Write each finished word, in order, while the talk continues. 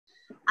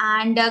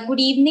And good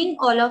evening,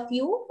 all of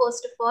you.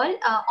 First of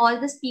all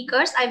the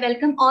speakers. I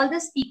welcome all the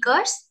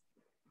speakers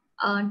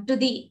to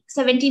the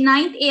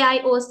 79th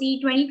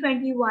AIOC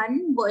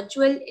 2021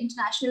 Virtual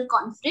International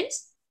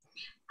Conference.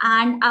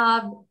 And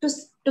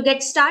to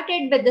get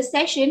started with the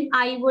session,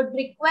 I would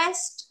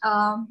request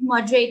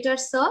moderator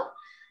sir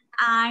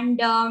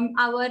and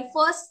our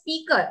first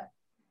speaker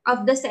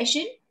of the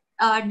session,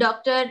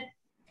 Dr.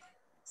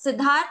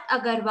 Siddharth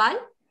Agarwal,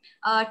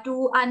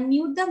 to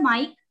unmute the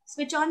mic,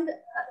 switch on.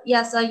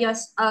 Yes, sir, your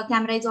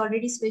camera is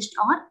already switched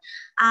on.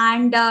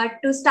 And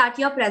to start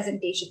your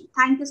presentation.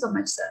 Thank you so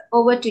much, sir.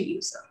 Over to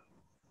you, sir.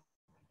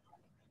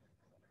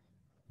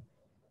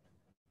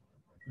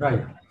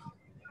 Right.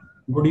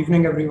 Good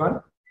evening,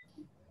 everyone.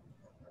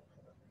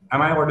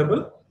 Am I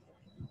audible?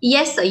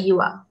 Yes, sir, you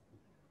are.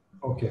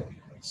 Okay.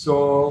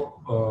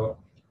 So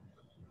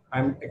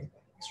I'm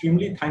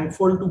extremely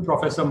thankful to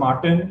Professor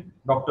Martin,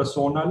 Dr.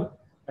 Sonal,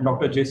 and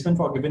Dr. Jason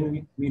for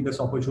giving me this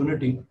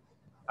opportunity.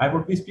 I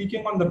would be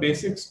speaking on the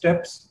basic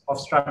steps of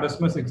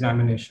strabismus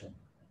examination.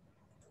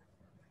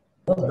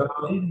 The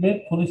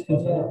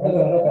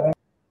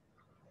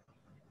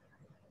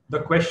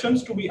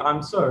questions to be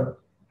answered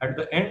at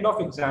the end of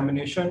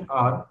examination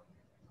are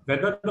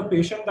whether the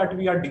patient that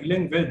we are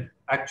dealing with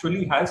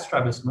actually has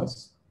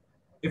strabismus.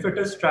 If it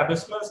is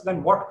strabismus,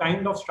 then what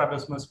kind of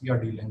strabismus we are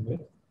dealing with.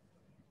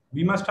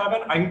 We must have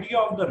an idea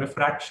of the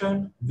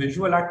refraction,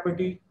 visual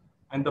acuity,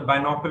 and the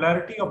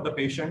binocularity of the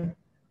patient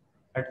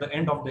at the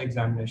end of the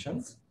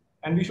examinations.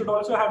 And we should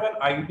also have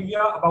an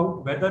idea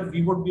about whether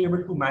we would be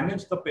able to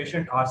manage the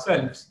patient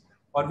ourselves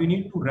or we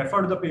need to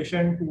refer the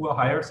patient to a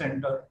higher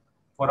center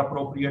for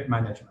appropriate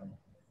management.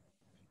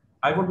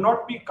 I would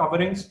not be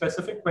covering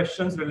specific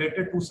questions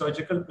related to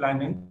surgical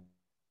planning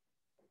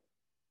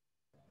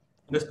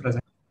in this presentation.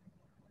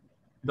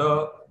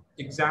 The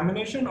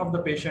examination of the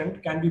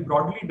patient can be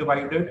broadly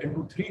divided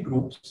into three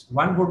groups.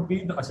 One would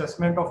be the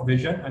assessment of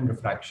vision and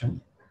refraction.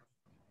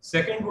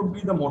 Second would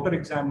be the motor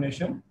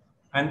examination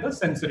and the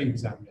sensory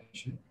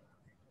examination.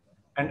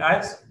 And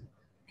as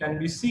can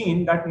be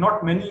seen that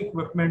not many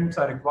equipments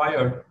are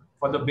required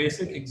for the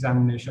basic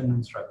examination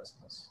in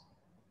strabismus.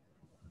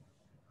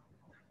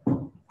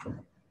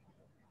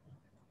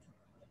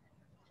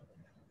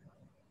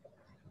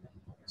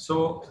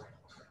 So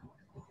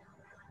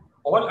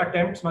all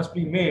attempts must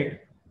be made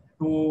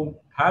to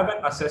have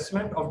an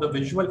assessment of the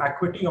visual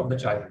acuity of the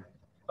child.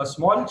 A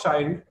small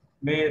child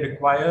may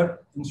require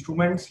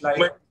instruments like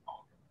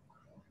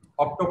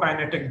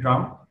optokinetic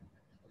drum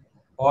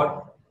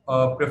or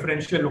a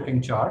preferential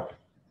looking chart.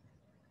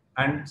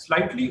 And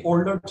slightly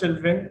older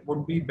children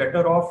would be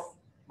better off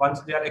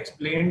once they are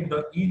explained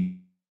the E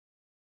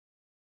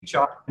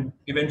chart.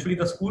 Eventually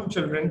the school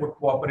children would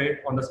cooperate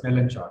on the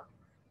Snellen chart.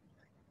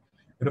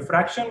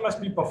 Refraction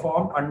must be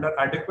performed under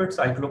adequate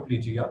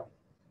cycloplegia.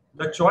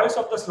 The choice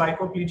of the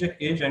cycloplegic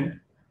agent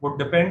would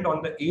depend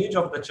on the age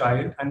of the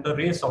child and the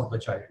race of the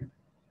child.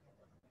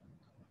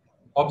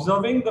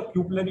 Observing the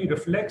pupillary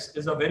reflex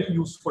is a very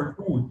useful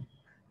tool,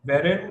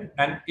 wherein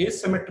an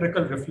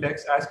asymmetrical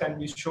reflex, as can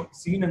be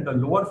seen in the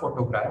lower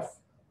photograph,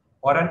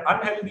 or an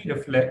unhealthy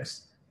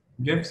reflex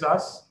gives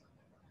us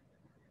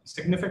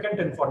significant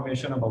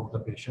information about the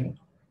patient.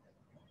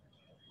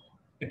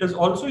 It is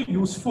also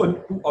useful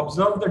to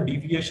observe the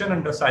deviation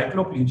under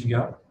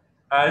cycloplegia,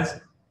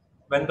 as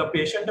when the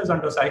patient is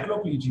under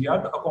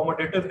cycloplegia, the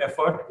accommodative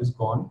effort is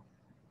gone.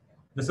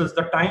 This is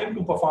the time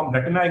to perform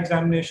retina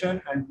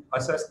examination and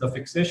assess the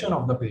fixation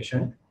of the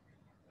patient.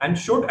 And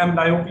should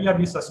amblyopia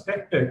be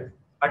suspected,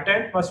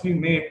 attempt must be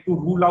made to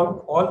rule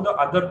out all the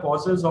other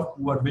causes of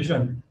poor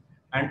vision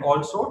and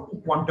also to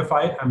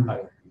quantify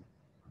amblyopia.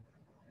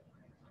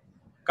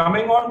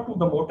 Coming on to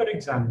the motor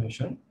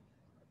examination,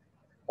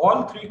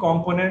 all three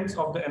components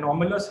of the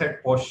anomalous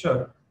head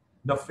posture,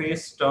 the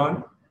face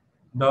turn,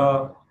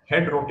 the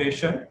head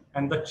rotation,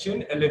 and the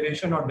chin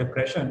elevation or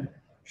depression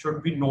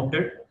should be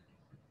noted.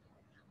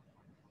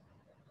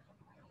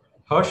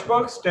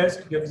 Hirschberg's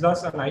test gives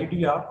us an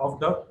idea of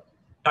the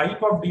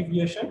type of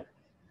deviation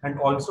and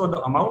also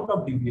the amount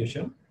of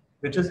deviation,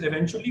 which is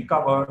eventually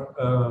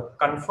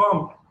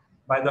confirmed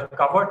by the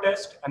cover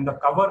test and the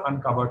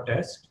cover-uncover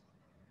test,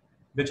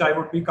 which I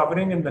would be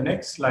covering in the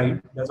next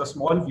slide. There's a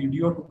small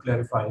video to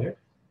clarify it.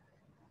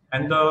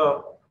 And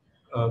the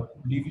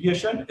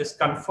deviation is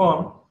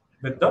confirmed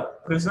with the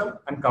prism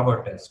and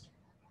cover test.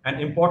 An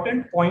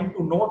important point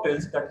to note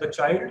is that the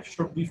child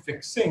should be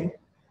fixing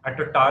at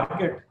a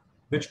target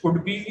which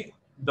could be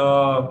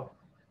an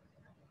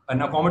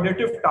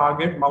accommodative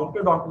target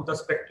mounted onto the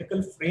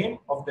spectacle frame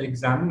of the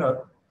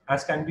examiner,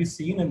 as can be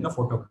seen in the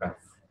photograph.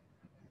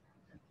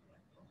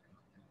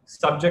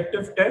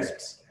 Subjective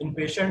tests in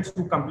patients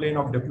who complain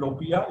of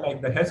diplopia,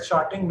 like the Hess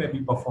charting, may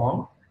be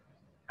performed,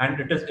 and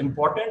it is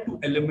important to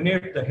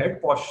eliminate the head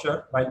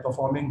posture while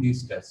performing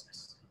these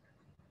tests.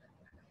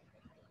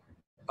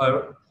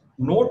 A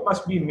note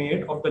must be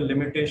made of the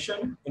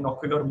limitation in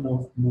ocular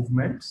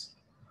movements.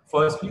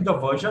 Firstly, the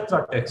versions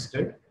are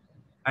texted,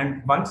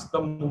 and once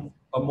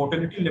a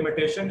motility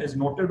limitation is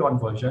noted on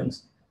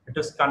versions, it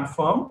is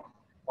confirmed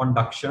on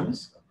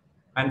ductions.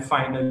 And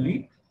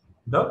finally,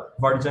 the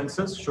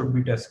vergences should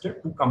be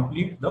tested to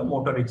complete the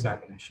motor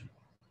examination.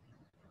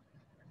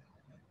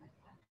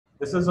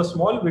 This is a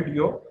small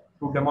video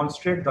to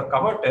demonstrate the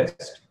cover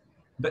test.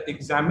 The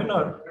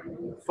examiner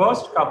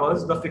first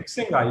covers the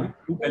fixing eye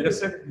to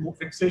elicit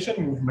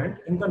fixation movement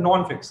in the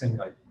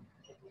non-fixing eye,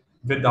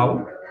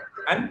 without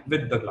and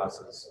with the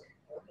glasses.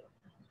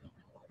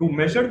 To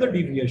measure the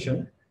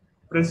deviation,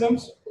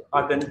 prisms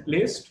are then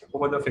placed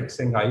over the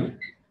fixing eye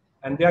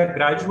and they are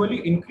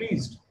gradually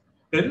increased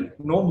till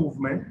no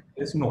movement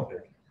is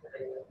noted.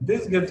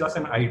 This gives us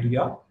an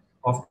idea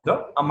of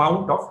the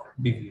amount of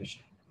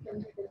deviation.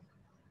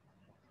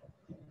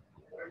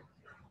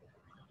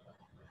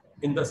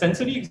 In the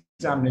sensory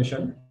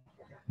examination,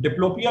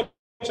 diplopia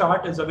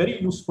chart is a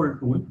very useful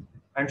tool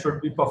and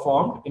should be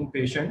performed in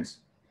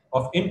patients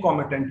of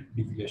incomitant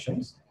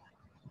deviations.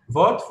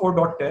 Worth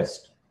 4-dot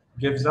test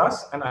gives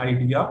us an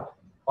idea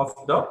of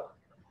the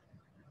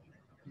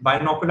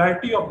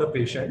binocularity of the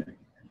patient,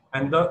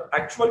 and the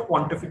actual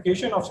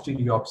quantification of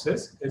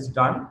stereopsis is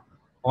done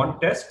on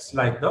tests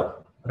like the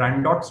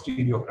Randot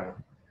stereogram.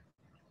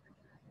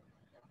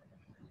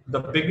 The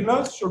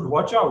beginners should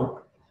watch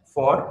out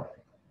for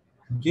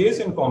gaze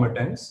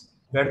incomitance,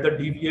 where the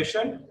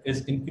deviation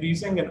is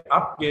increasing in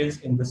up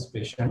gaze in this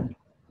patient,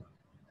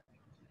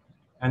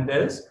 and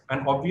there is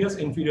an obvious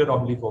inferior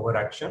oblique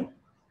overaction.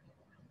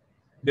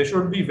 They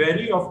should be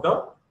wary of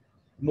the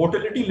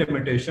motility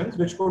limitations,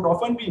 which could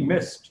often be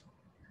missed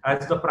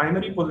as the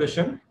primary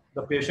position,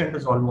 the patient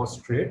is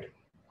almost straight.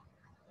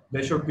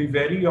 They should be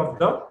wary of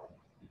the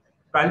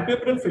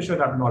palpebral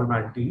fissure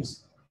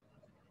abnormalities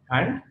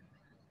and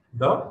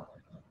the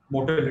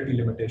motility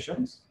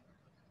limitations.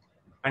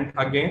 And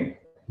again,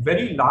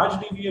 very large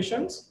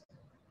deviations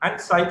and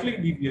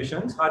cyclic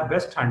deviations are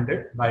best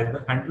handled by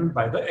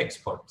the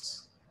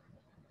experts.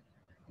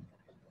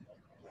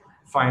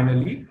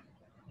 Finally,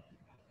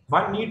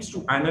 one needs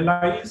to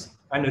analyze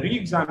and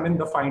re-examine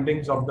the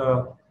findings of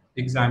the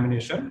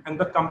examination, and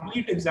the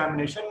complete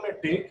examination may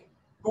take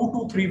 2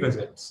 to 3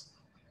 visits.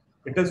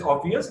 It is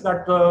obvious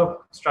that the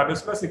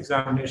strabismus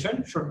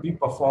examination should be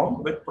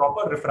performed with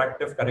proper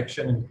refractive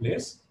correction in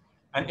place.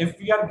 And if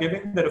we are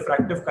giving the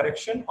refractive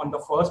correction on the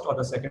first or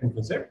the second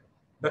visit,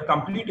 the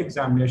complete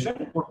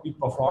examination would be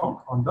performed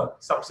on the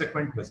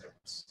subsequent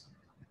visits.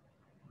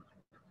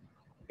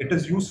 It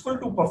is useful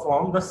to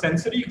perform the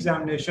sensory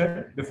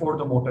examination before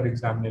the motor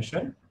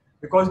examination,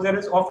 because there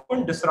is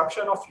often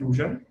disruption of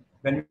fusion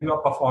when you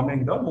are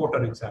performing the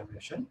motor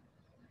examination.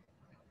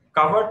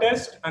 Cover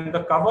test and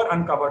the cover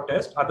uncover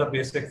test are the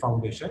basic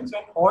foundations,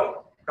 and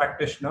all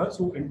practitioners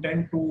who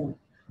intend to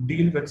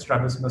deal with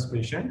strabismus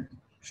patient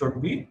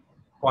should be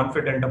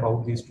confident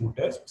about these 2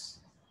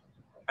 tests.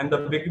 And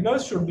the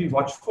beginners should be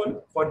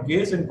watchful for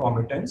gaze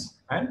incomitance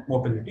and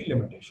motility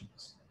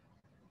limitations.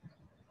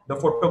 The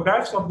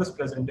photographs of this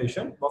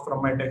presentation were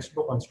from my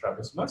textbook on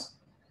strabismus,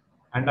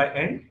 and I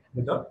end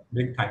with a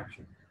big thank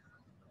you.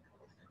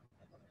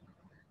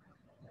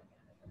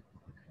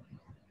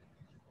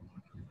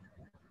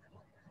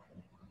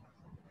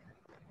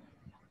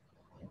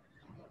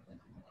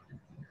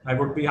 I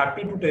would be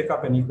happy to take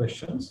up any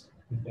questions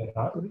if there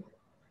are.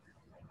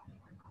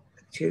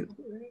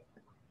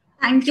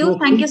 Thank you.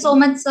 Thank you so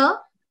much, sir.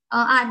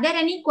 Are there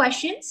any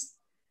questions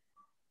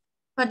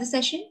for the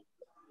session?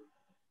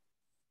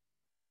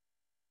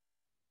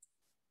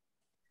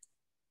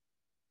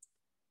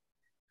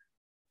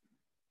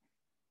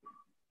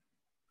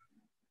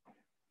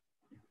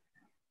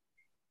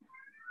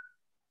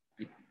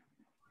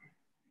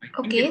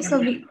 Okay, so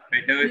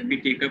better if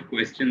we take up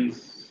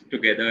questions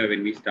together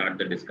when we start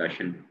the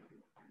discussion.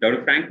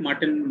 Dr. Frank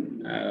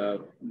Martin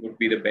would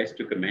be the best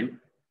to comment.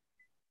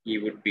 He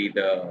would be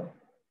the...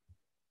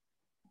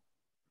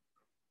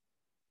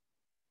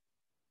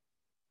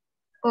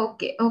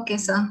 Okay,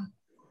 sir.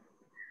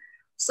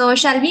 So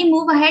shall we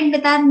move ahead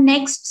with our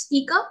next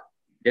speaker?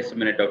 Just a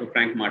minute, Dr.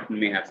 Frank Martin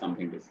may have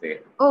something to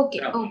say.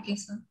 Okay,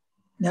 sir.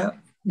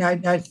 No,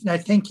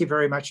 thank you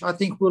very much. I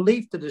think we'll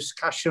leave the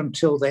discussion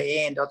till the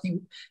end. I think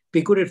it'd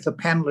be good if the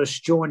panelists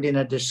joined in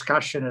a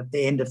discussion at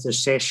the end of the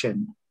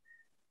session.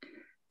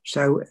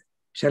 So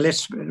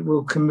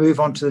we'll move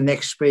on to the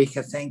next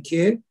speaker. Thank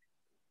you.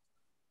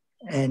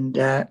 And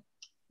that's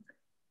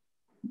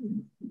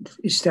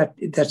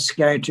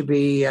going to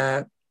be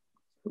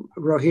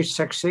Rohit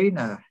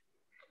Saxena.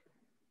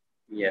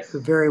 Yes. A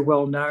very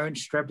well-known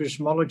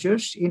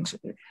strabismologist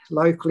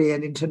locally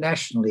and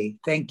internationally.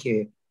 Thank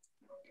you.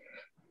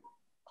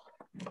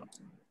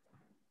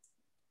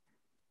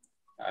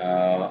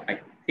 I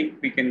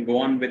think we can go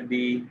on with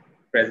the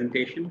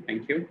presentation.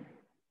 Thank you.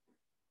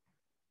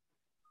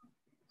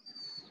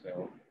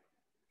 So.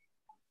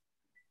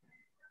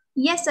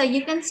 Yes, sir,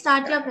 you can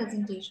start your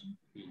presentation.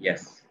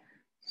 Yes.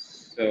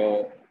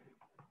 So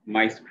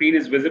my screen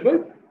is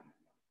visible?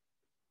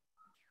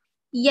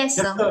 Yes,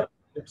 sir.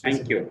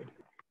 Thank you.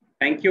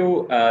 Thank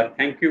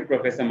you,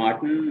 Professor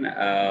Martin,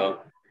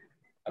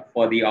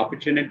 for the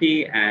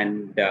opportunity.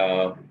 And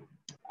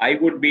I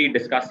would be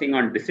discussing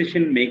on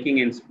decision-making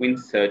in squint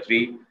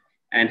surgery.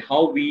 and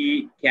how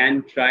we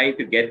can try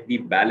to get the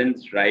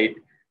balance right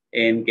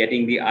in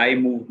getting the eye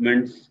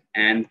movements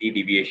and the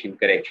deviation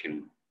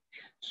correction.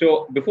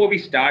 So before we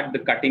start the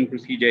cutting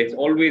procedure, it's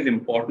always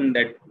important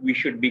that we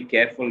should be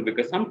careful,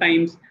 because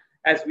sometimes,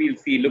 as we'll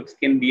see, looks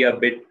can be a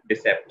bit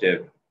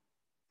deceptive.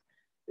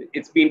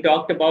 It's been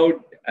talked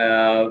about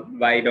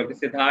by Dr.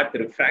 Siddharth.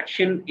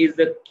 Refraction is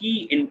the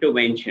key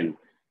intervention.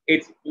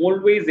 It's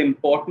always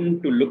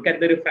important to look at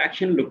the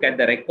refraction, look at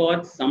the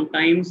records.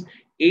 Sometimes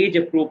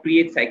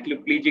age-appropriate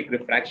cycloplegic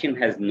refraction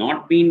has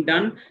not been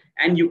done,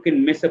 and you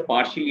can miss a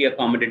partially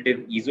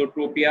accommodative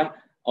esotropia,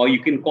 or you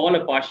can call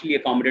a partially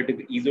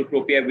accommodative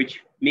esotropia,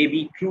 which may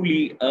be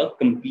truly a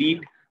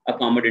complete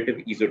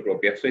accommodative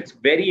esotropia. So it's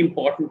very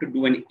important to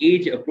do an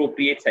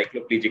age-appropriate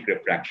cycloplegic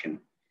refraction.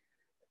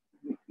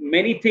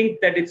 Many think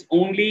that it's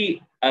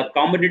only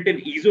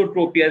accommodative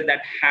esotropias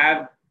that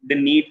have the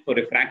need for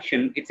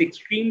refraction. It's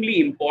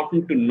extremely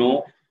important to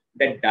know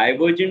that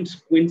divergent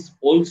squints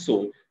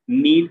also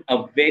need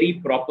a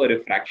very proper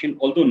refraction,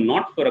 although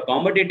not for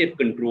accommodative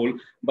control,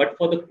 but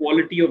for the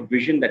quality of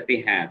vision that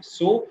they have.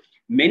 So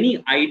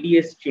many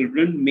IDS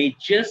children may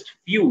just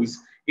fuse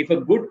if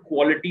a good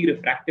quality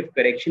refractive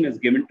correction is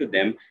given to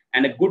them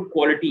and a good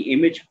quality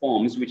image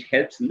forms, which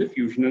helps in the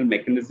fusional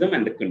mechanism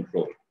and the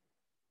control.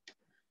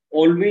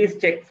 Always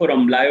check for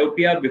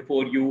amblyopia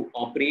before you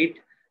operate.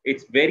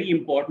 It's very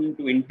important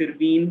to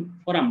intervene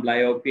for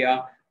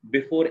amblyopia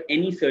before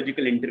any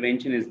surgical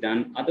intervention is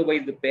done.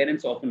 Otherwise, the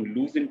parents often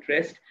lose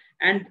interest,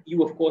 and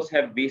you, of course,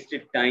 have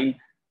wasted time,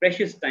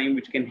 precious time,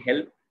 which can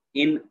help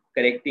in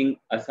correcting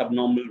a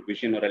subnormal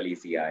vision or a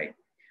lazy eye.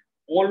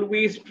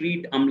 Always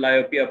treat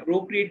amblyopia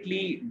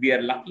appropriately. We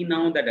are lucky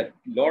now that a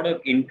lot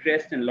of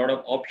interest and a lot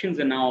of options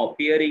are now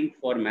appearing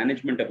for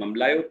management of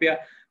amblyopia,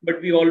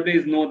 but we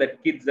always know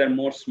that kids are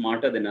more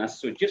smarter than us.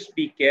 So just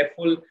be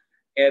careful.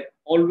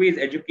 Always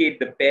educate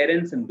the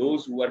parents and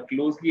those who are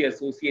closely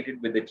associated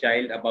with the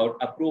child about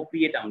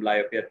appropriate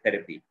amblyopia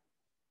therapy.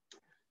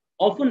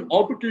 Often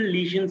orbital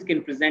lesions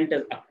can present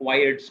as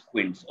acquired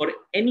squints, or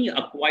any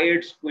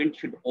acquired squint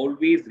should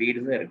always raise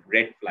a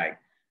red flag.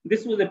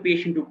 This was a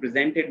patient who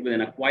presented with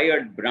an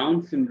acquired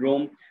Brown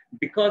syndrome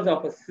because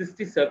of a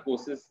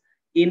cysticercosis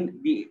in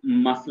the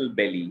muscle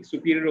belly,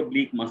 superior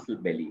oblique muscle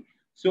belly.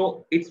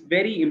 So it's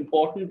very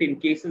important in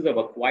cases of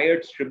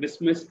acquired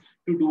strabismus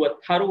to do a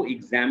thorough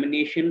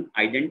examination,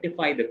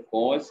 identify the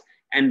cause,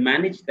 and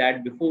manage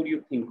that before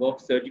you think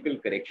of surgical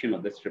correction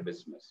of the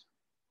strabismus.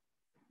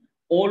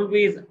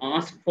 Always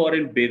ask for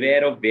and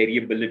beware of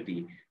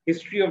variability.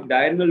 History of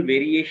diurnal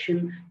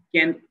variation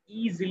can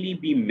easily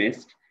be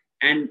missed,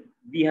 and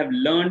we have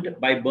learned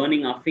by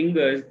burning our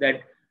fingers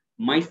that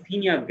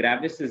myasthenia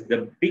gravis is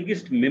the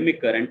biggest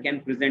mimicker and can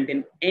present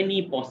in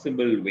any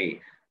possible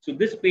way. So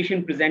this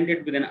patient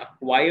presented with an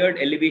acquired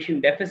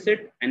elevation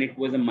deficit, and it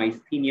was a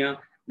myasthenia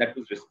that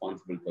was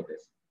responsible for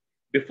this.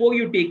 Before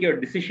you take your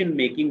decision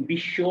making, be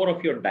sure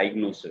of your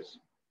diagnosis.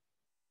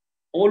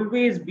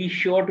 Always be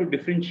sure to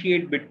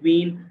differentiate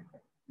between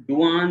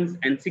Duane's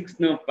and sixth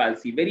nerve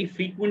palsy. Very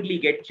frequently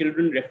get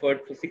children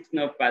referred for sixth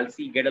nerve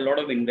palsy, get a lot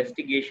of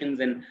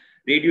investigations and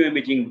radio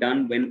imaging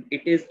done when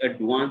it is a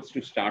Duane's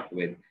to start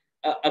with.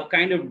 A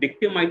kind of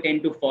dictum I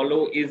tend to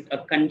follow is a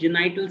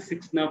congenital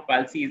sixth nerve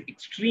palsy is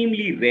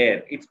extremely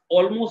rare. It's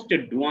almost a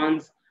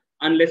Duane's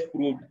unless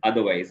proved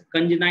otherwise.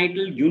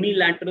 Congenital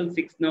unilateral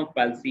sixth nerve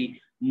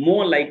palsy,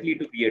 more likely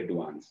to be a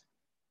Duane's.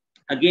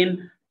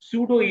 Again,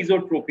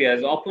 pseudo-esotropia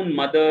is often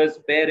mothers,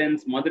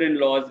 parents,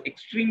 mother-in-laws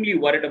extremely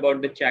worried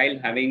about the child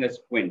having a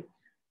squint.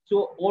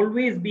 So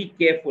always be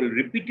careful,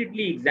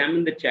 repeatedly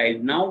examine the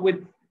child. Now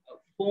with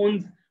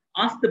phones,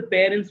 ask the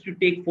parents to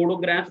take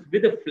photographs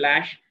with a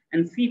flash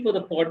and see for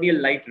the corneal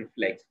light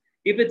reflex.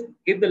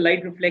 If the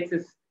light reflex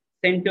is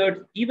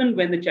centered, even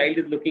when the child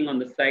is looking on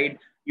the side,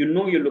 you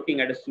know you're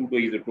looking at a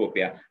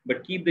pseudo-esotropia.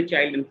 But keep the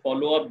child in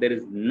follow-up. There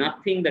is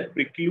nothing that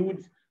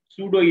precludes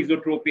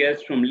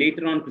pseudo-esotropias from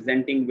later on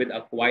presenting with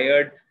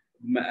acquired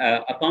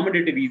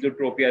accommodative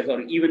esotropias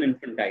or even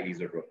infantile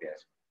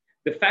esotropias.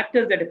 The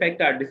factors that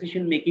affect our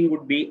decision-making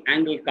would be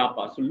angle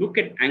kappa. So look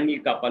at angle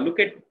kappa. Look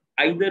at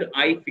either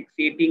eye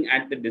fixating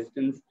at the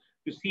distance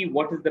to see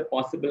what is the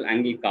possible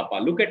angle kappa.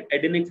 Look at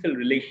adnexal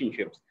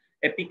relationships,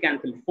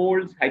 epicanthal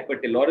folds,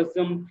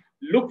 hypertelorism.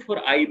 Look for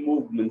eye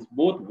movements,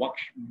 both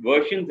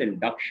versions and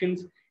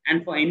ductions,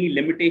 and for any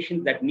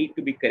limitations that need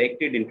to be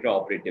corrected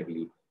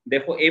intraoperatively.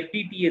 Therefore,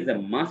 FDT is a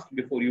must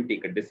before you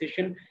take a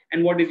decision.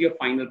 And what is your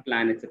final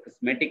plan? It's a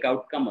cosmetic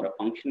outcome or a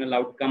functional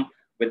outcome,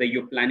 whether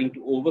you're planning to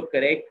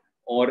overcorrect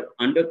or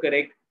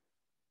undercorrect,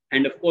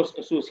 and of course,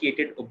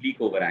 associated oblique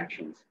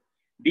overactions.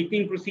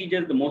 Deepening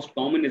procedures, the most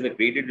common is a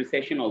graded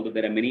recession, although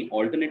there are many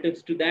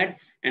alternatives to that.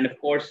 And of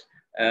course,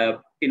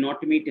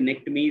 tenotomy,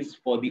 tenectomies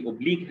for the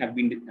oblique have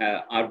been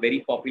are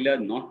very popular,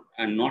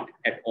 not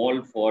at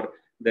all for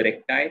the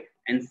recti,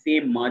 and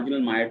same marginal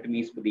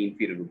myotomies for the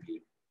inferior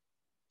oblique.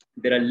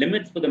 There are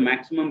limits for the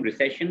maximum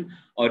recession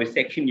or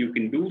resection you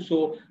can do.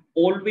 So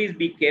always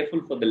be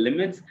careful for the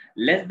limits.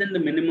 Less than the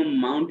minimum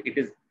amount, it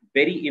is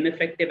very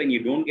ineffective and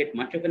you don't get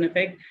much of an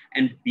effect.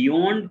 And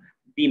beyond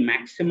the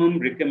maximum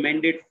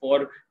recommended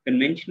for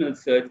conventional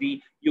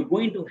surgery, you're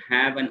going to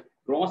have an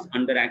gross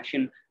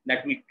underaction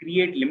that will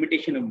create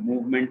limitation of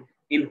movement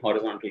in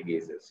horizontal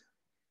gazes.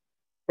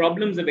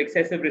 Problems of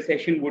excessive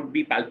recession would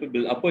be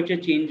palpable aperture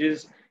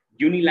changes,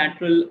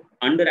 unilateral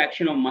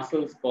underaction of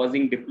muscles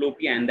causing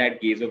diplopia and that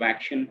gaze of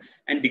action,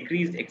 and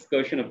decreased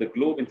excursion of the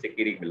globe in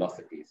circadian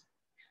velocities.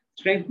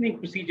 Strengthening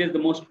procedures, the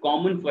most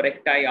common for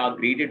recti are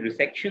graded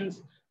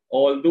resections,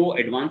 although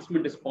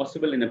advancement is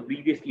possible in a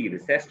previously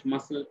recessed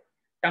muscle.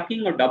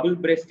 Tucking or double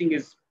breasting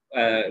is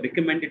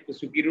recommended for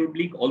superior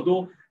oblique,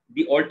 although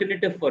the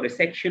alternative for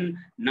resection,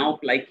 now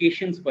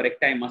plications for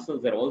recti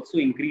muscles are also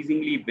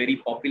increasingly very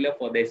popular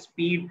for their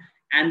speed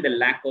and the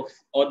lack of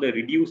or the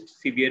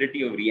reduced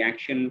severity of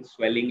reaction,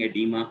 swelling,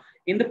 edema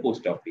in the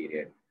post-op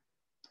period.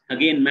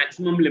 Again,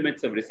 maximum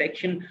limits of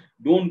resection,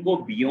 don't go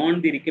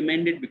beyond the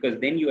recommended, because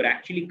then you're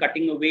actually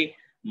cutting away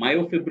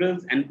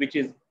myofibrils, and which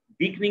is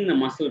weakening the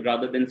muscle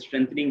rather than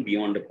strengthening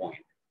beyond a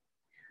point.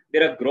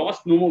 There are gross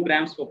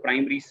nomograms for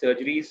primary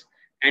surgeries,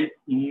 and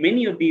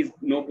many of these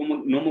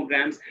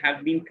nomograms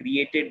have been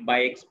created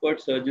by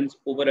expert surgeons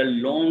over a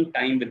long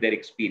time with their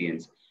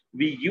experience.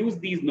 We use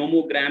these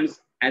nomograms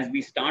as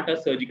we start our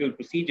surgical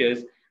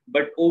procedures,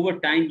 but over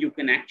time you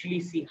can actually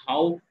see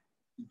how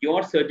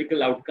your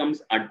surgical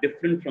outcomes are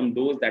different from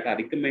those that are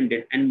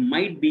recommended, and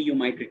you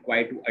might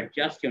require to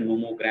adjust your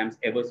nomograms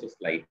ever so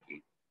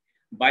slightly.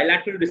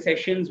 Bilateral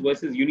recessions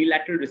versus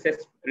unilateral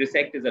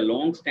resect is a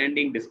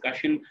long-standing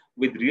discussion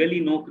with really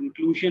no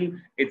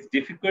conclusion. It's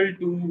difficult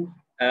to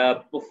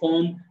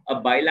perform a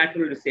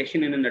bilateral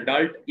recession in an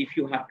adult if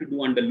you have to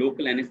do under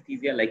local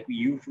anesthesia like we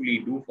usually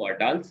do for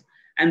adults,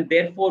 and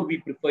therefore we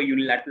prefer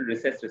unilateral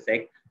resect.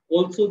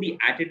 Also the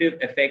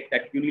additive effect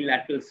that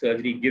unilateral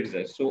surgery gives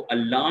us. So a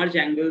large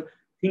angle,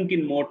 think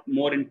in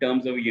more in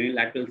terms of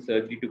unilateral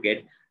surgery to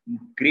get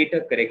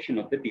greater correction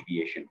of the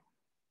deviation.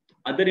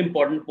 Other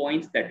important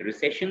points that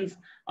recessions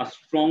are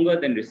stronger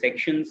than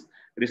resections.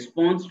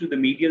 Response to the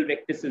medial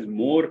rectus is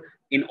more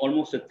in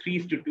almost a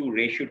 3:2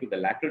 ratio to the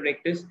lateral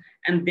rectus.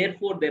 And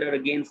therefore, there are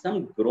again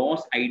some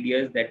gross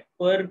ideas that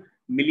per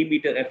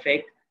millimeter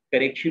effect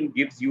correction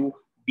gives you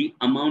the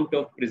amount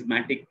of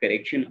prismatic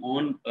correction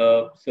on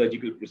a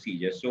surgical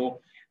procedure.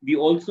 So we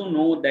also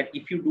know that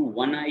if you do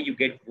one eye, you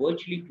get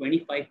virtually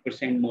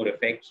 25% more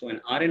effect. So an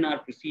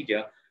RNR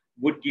procedure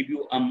would give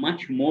you a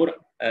much more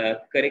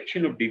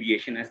correction of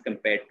deviation as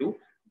compared to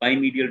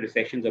bimedial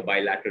recessions or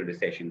bilateral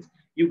recessions.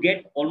 You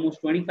get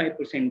almost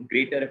 25%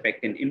 greater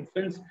effect in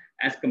infants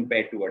as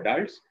compared to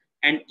adults.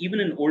 And even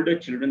in older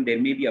children, there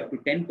may be up to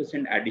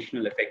 10%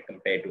 additional effect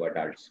compared to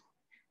adults.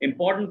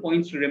 Important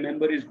points to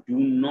remember is do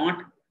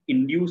not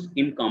induce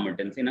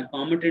incompetence. In a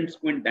competent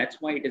squint,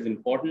 that's why it is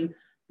important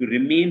to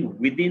remain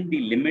within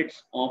the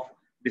limits of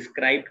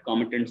described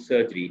competent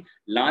surgery.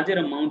 Larger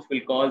amounts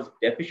will cause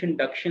deficient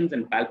ductions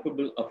and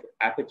palpable of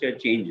aperture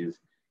changes.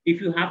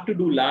 If you have to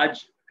do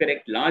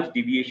correct large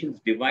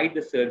deviations, divide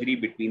the surgery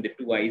between the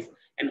two eyes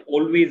and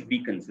always be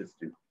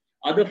consistent.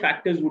 Other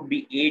factors would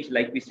be age.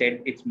 Like we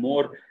said, it's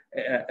more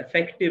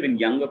effective in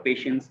younger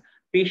patients.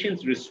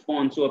 Patients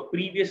respond. So a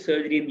previous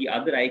surgery in the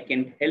other eye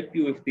can help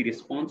you if the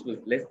response was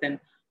less than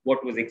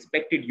what was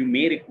expected. You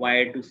may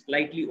require to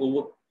slightly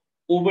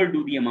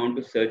overdo the amount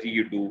of surgery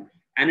you do.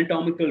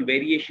 Anatomical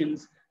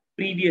variations,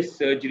 previous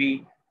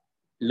surgery,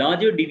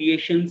 larger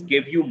deviations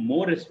give you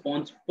more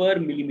response per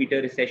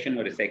millimeter recession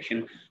or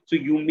resection. So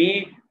you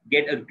may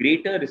get a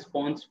greater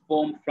response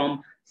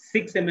from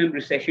 6 mm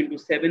recession to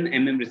 7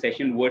 mm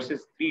recession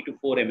versus 3 to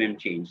 4 mm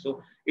change.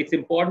 So it's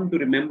important to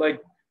remember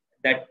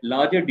that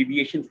larger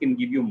deviations can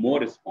give you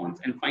more response.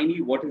 And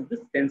finally, what is the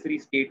sensory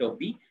state of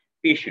the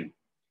patient?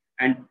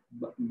 And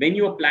when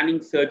you are planning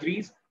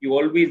surgeries, you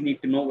always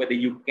need to know whether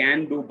you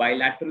can do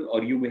bilateral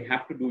or you may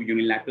have to do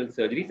unilateral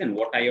surgeries and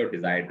what are your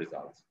desired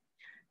results.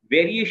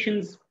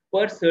 Variations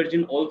per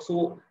surgeon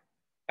also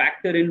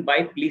factor in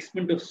by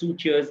placement of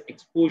sutures,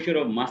 exposure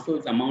of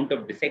muscles, amount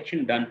of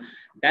dissection done.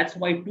 That's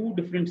why two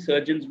different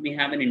surgeons may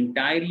have an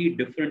entirely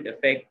different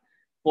effect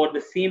for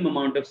the same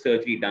amount of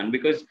surgery done,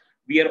 because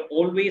we are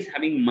always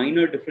having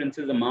minor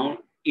differences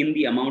in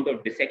the amount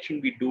of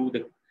dissection we do,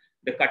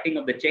 the cutting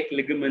of the check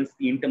ligaments,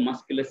 the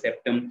intermuscular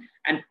septum,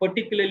 and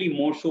particularly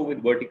more so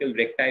with vertical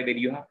recti, where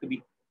you have to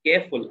be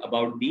careful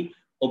about the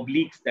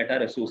obliques that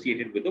are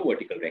associated with the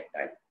vertical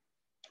recti.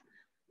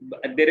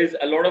 There is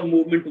a lot of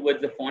movement towards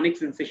the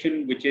phonics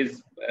incision, which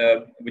is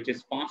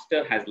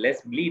faster, has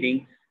less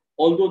bleeding,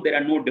 although there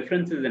are no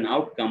differences in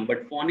outcome,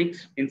 but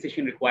phonics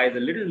incision requires a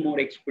little more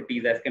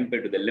expertise as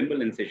compared to the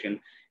limbal incision.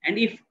 And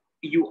if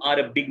you are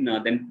a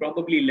beginner, then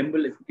probably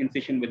limbal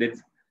incision with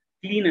its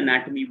clean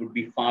anatomy would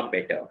be far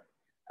better.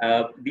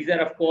 These are,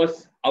 of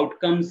course,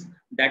 outcomes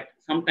that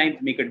sometimes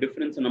make a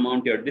difference in amount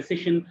of your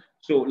decision.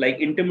 So like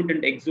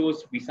intermittent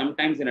exos, we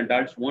sometimes in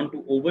adults want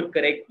to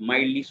overcorrect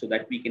mildly so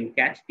that we can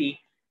catch the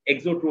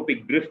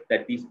exotropic drift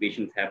that these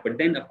patients have. But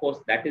then, of course,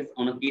 that is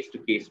on a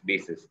case-to-case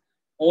basis.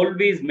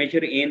 Always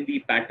measure A and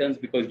B patterns,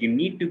 because you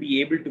need to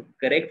be able to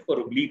correct for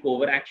oblique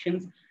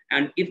overactions.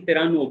 And if there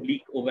are no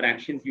oblique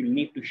overactions, you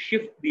need to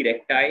shift the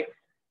recti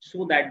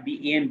so that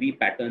the A and B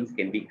patterns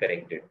can be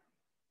corrected.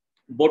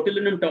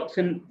 Botulinum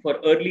toxin for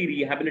early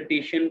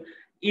rehabilitation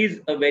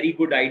is a very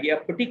good idea,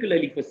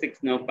 particularly for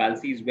 6 nerve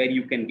palsies, where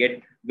you can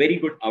get very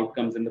good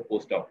outcomes in the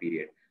post-op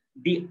period.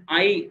 The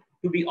eye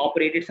to be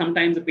operated,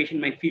 sometimes the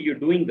patient might feel you're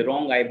doing the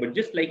wrong eye, but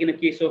just like in a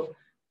case of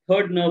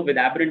third nerve with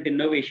aberrant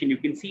innervation, you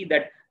can see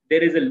that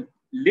there is a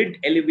lid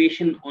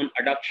elevation on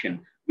adduction,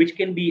 which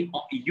can be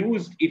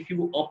used if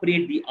you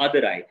operate the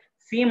other eye.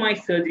 Same eye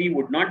surgery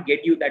would not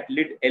get you that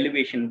lid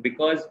elevation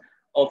because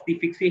of the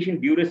fixation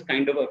duress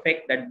kind of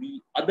effect that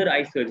the other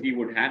eye surgery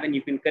would have, and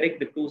you can correct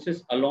the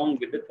ptosis along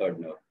with the third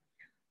nerve.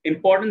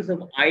 Importance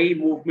of eye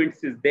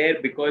movements is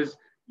there because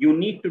you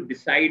need to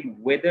decide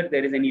whether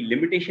there is any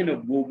limitation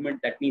of movement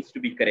that needs to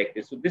be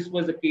corrected. So this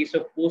was a case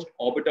of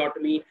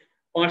post-orbitotomy,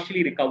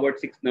 partially recovered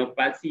 6 nerve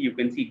palsy. You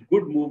can see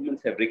good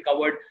movements have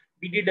recovered.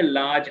 We did a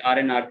large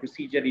R&R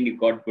procedure and you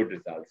got good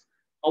results.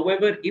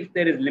 However, if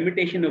there is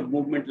limitation of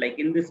movement, like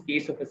in this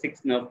case of a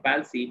 6 nerve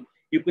palsy,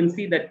 you can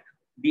see that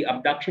the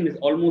abduction is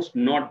almost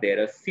not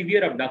there. A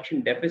severe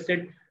abduction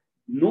deficit,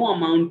 no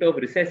amount of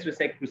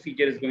recess-resect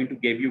procedure is going to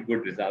give you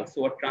good results.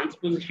 So a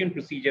transposition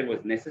procedure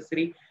was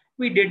necessary.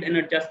 We did an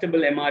adjustable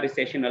MR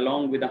recession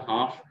along with a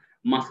half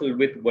muscle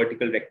with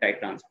vertical recti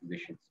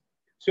transpositions.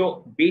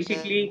 So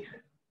basically,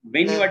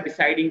 when you are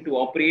deciding to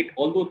operate,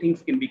 although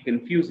things can be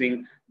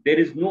confusing, there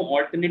is no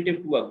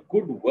alternative to a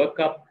good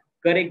workup,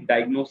 correct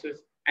diagnosis,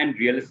 and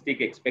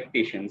realistic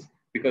expectations,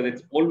 because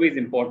it's always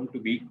important to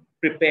be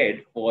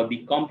prepared for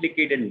the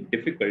complicated and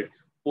difficult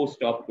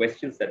post-op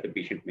questions that the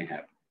patient may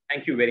have.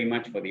 Thank you very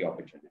much for the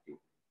opportunity.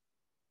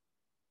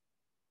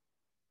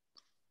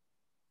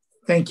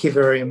 Thank you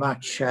very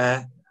much,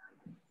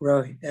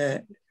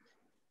 Rohit,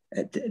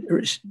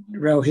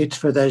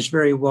 for those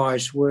very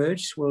wise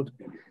words. We'll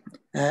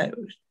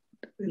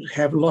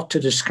have a lot to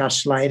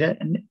discuss later.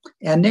 And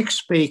our next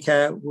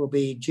speaker will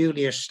be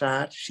Julia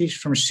Start. She's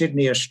from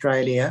Sydney,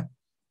 Australia.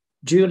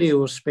 Julia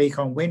will speak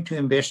on when to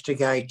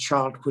investigate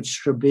childhood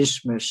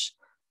strabismus.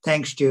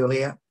 Thanks,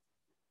 Julia.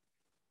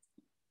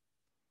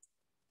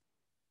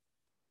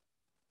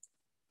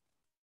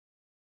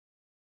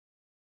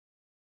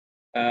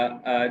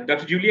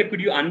 Dr. Julia,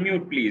 could you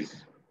unmute,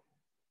 please?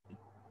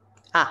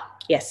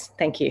 Yes,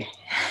 thank you.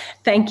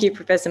 Thank you,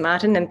 Professor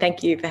Martin, and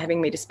thank you for having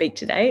me to speak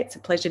today. It's a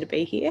pleasure to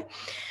be here.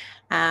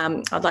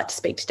 I'd like to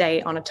speak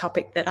today on a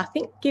topic that I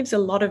think gives a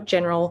lot of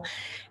general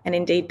and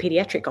indeed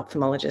paediatric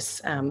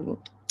ophthalmologists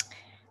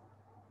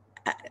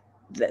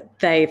that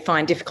they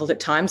find difficult at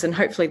times, and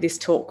hopefully this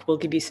talk will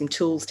give you some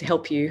tools to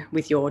help you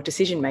with your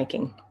decision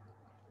making.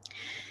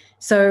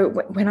 So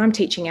when I'm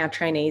teaching our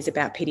trainees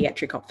about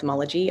paediatric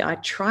ophthalmology, I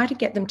try to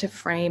get them to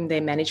frame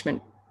their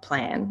management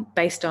plan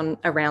based on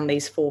around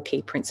these 4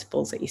 key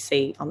principles that you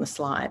see on the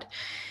slide.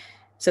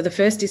 So the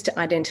first is to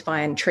identify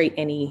and treat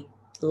any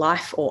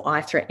life or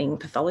eye-threatening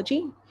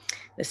pathology.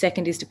 The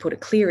second is to put a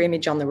clear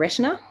image on the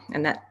retina,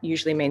 and that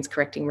usually means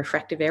correcting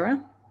refractive error.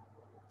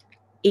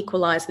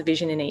 Equalize the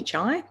vision in each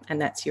eye, and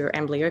that's your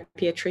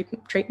amblyopia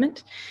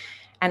treatment,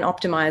 and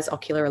optimize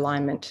ocular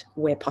alignment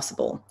where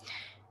possible.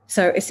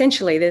 So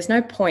essentially, there's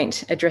no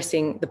point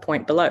addressing the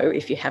point below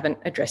if you haven't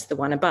addressed the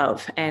one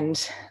above.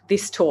 And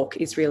this talk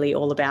is really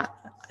all about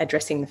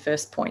addressing the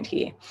first point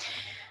here.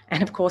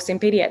 And of course, in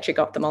paediatric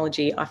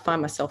ophthalmology, I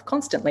find myself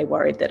constantly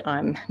worried that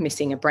I'm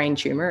missing a brain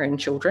tumour in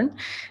children.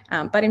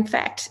 But in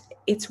fact,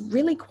 it's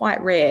really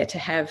quite rare to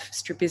have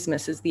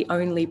strabismus as the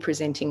only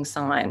presenting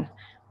sign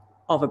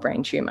of a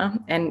brain tumour.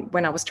 And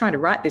when I was trying to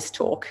write this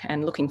talk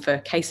and looking for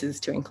cases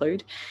to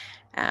include,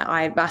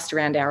 I asked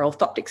around our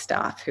orthoptic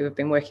staff who have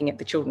been working at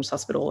the Children's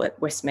Hospital at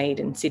Westmead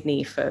in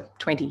Sydney for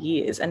 20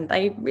 years, and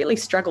they really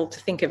struggled to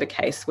think of a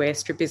case where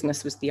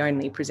strabismus was the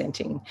only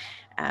presenting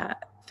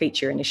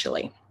feature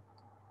initially.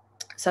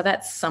 So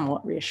that's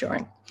somewhat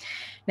reassuring.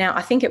 Now,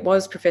 I think it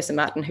was Professor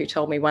Martin who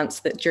told me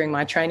once that during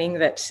my training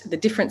that the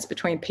difference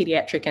between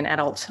paediatric and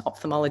adult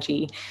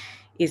ophthalmology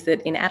is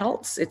that in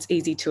adults, it's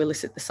easy to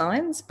elicit the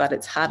signs, but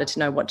it's harder to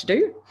know what to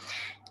do.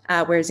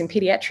 Whereas in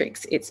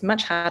paediatrics, it's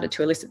much harder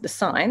to elicit the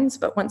signs,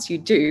 but once you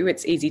do,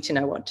 it's easy to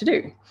know what to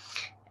do.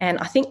 And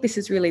I think this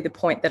is really the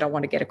point that I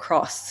want to get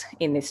across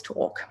in this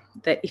talk,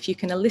 that if you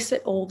can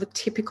elicit all the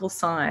typical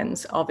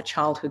signs of a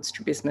childhood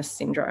strabismus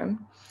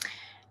syndrome,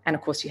 and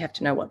of course you have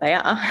to know what they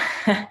are,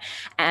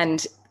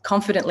 and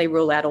confidently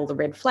rule out all the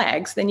red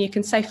flags, then you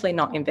can safely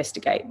not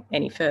investigate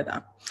any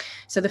further.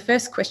 So the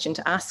first question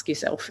to ask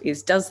yourself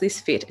is, does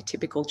this fit a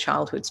typical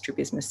childhood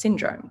strabismus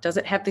syndrome? Does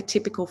it have the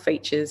typical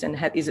features, and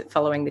is it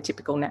following the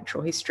typical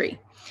natural history?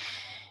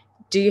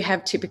 Do you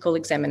have typical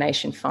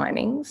examination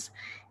findings?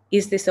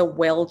 Is this a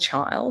well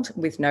child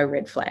with no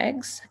red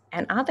flags?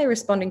 And are they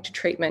responding to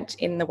treatment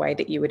in the way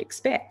that you would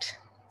expect?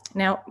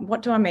 Now,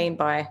 what do I mean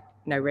by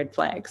no red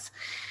flags?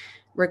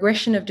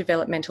 Regression of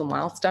developmental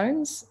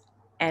milestones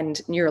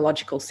and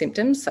neurological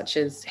symptoms such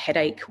as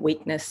headache,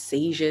 weakness,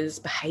 seizures,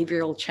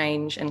 behavioural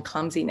change and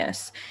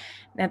clumsiness.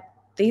 Now,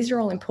 these are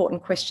all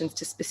important questions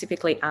to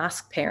specifically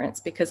ask parents,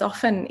 because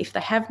often if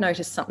they have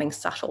noticed something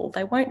subtle,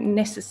 they won't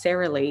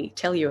necessarily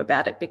tell you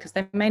about it because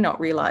they may not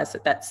realise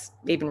that that's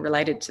even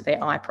related to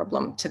their eye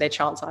problem, to their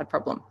child's eye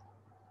problem.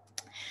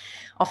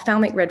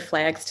 Ophthalmic red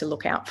flags to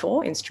look out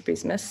for in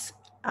strabismus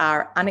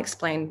are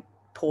unexplained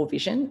poor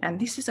vision, and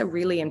this is a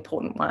really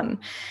important one.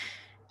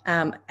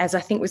 As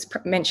I think was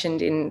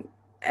mentioned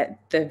at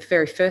the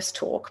very first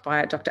talk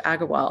by Dr.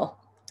 Agarwal,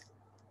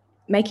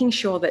 making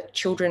sure that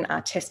children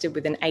are tested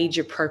with an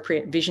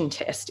age-appropriate vision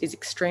test is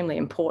extremely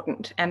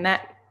important, and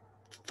that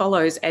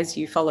follows as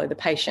you follow the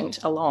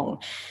patient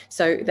along.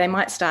 So they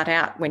might start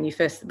out when they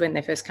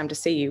first come to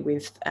see you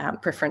with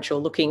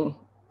preferential looking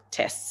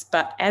tests,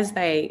 but as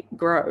they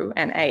grow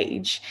and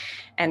age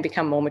and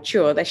become more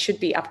mature, they should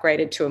be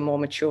upgraded to a more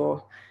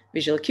mature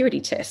visual acuity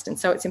test. And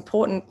so it's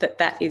important that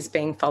that is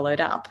being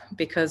followed up,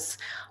 because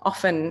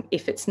often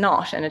if it's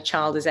not and a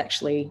child is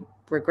actually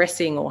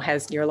regressing or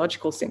has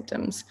neurological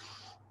symptoms,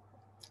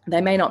 they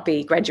may not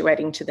be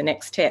graduating to the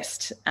next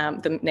test,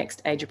 the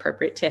next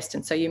age-appropriate test.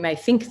 And so you may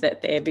think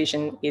that their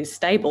vision is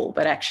stable,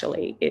 but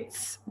actually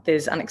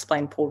there's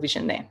unexplained poor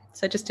vision there.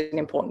 So just an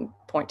important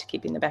point to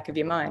keep in the back of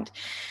your mind.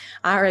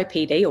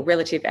 RAPD, or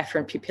relative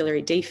afferent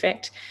pupillary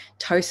defect,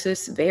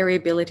 ptosis,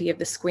 variability of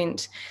the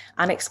squint,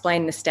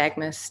 unexplained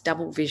nystagmus,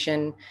 double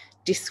vision,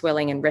 disc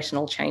swelling and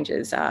retinal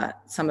changes are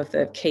some of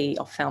the key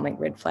ophthalmic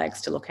red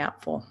flags to look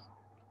out for.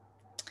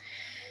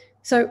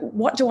 So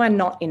what do I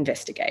not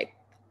investigate?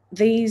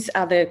 These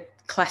are the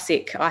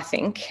classic, I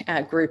think,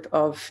 group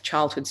of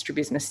childhood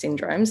strabismus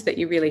syndromes that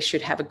you really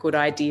should have a good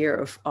idea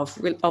of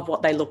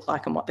what they look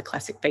like and what the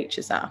classic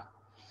features are.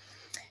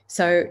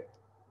 So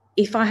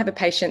if I have a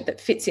patient that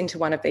fits into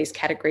one of these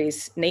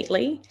categories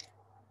neatly,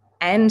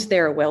 and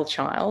they're a well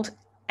child,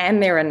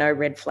 and there are no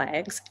red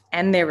flags,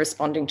 and they're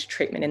responding to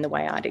treatment in the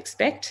way I'd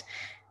expect,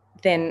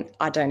 then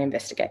I don't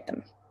investigate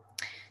them.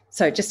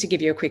 So just to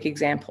give you a quick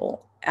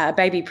example, a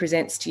baby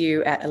presents to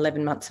you at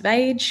 11 months of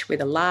age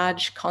with a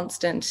large,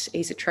 constant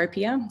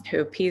esotropia who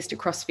appears to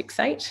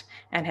cross-fixate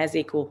and has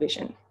equal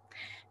vision.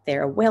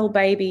 They're a well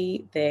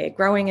baby, they're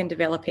growing and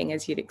developing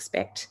as you'd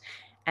expect,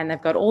 and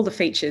they've got all the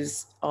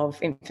features of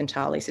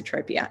infantile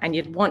esotropia, and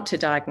you'd want to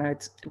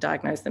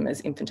diagnose them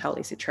as infantile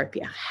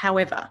esotropia.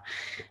 However,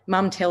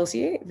 mum tells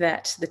you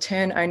that the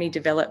turn only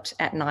developed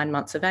at 9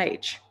 months of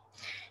age.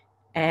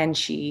 And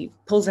she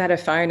pulls out her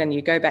phone, and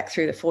you go back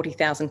through the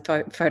 40,000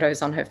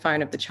 photos on her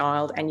phone of the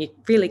child, and you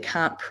really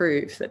can't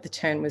prove that the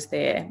turn was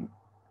there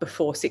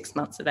before 6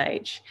 months of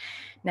age.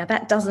 Now,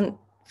 that doesn't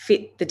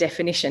fit the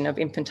definition of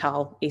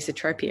infantile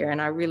esotropia,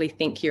 and I really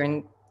think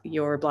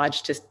you're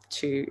obliged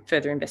to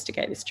further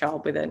investigate this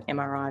child with an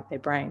MRI of their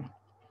brain.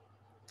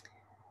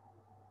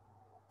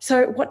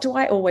 So what do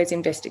I always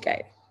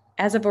investigate?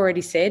 As I've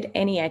already said,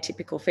 any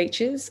atypical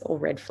features or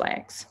red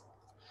flags.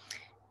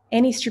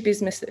 Any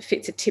strabismus that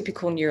fits a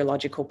typical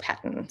neurological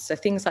pattern, so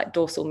things like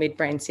dorsal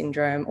midbrain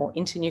syndrome or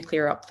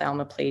internuclear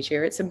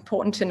ophthalmoplegia, it's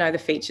important to know the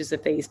features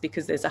of these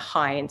because there's a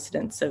high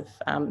incidence of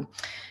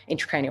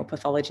intracranial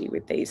pathology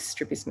with these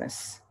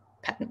strabismus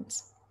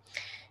patterns.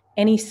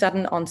 Any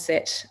sudden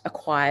onset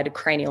acquired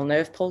cranial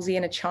nerve palsy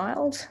in a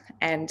child,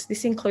 and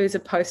this includes a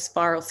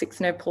post-spiral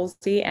sixth nerve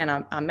palsy, and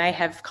I may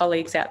have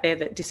colleagues out there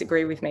that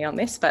disagree with me on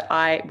this, but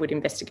I would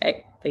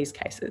investigate these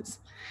cases.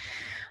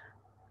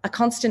 A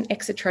constant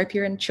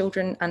exotropia in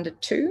children under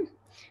 2.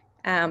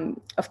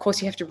 Of course,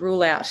 you have to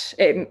rule out,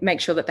 make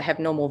sure that they have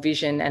normal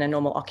vision and a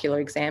normal ocular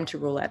exam to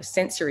rule out a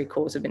sensory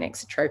cause of an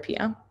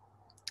exotropia.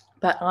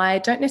 But I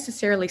don't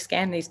necessarily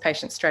scan these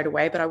patients straight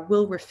away, but I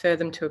will refer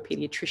them to a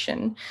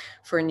paediatrician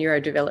for a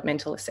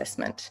neurodevelopmental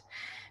assessment,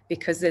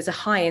 because there's a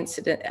high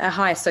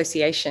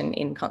association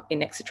in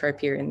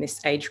exotropia in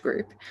this age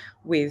group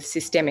with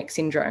systemic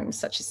syndromes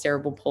such as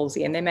cerebral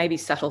palsy, and there may be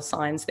subtle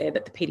signs there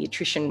that the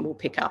paediatrician will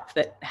pick up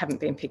that haven't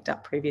been picked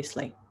up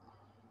previously.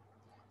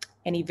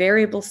 Any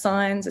variable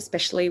signs,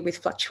 especially with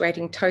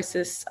fluctuating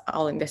ptosis,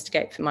 I'll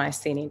investigate for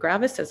myasthenia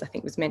gravis, as I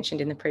think was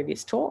mentioned in the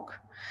previous talk.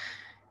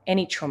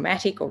 Any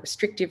traumatic or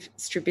restrictive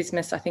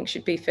strabismus, I think,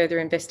 should be further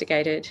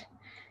investigated.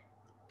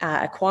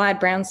 Acquired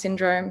Brown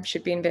syndrome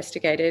should be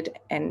investigated,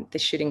 and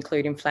this should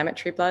include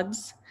inflammatory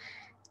bloods.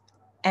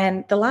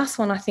 And the last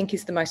one, I think,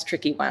 is the most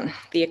tricky one,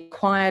 the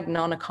acquired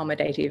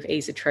non-accommodative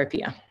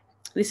esotropia.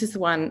 This is the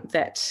one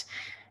that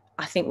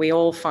I think we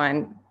all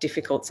find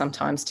difficult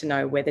sometimes to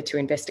know whether to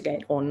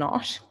investigate or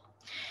not.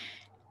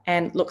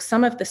 And look,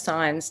 some of the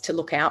signs to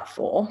look out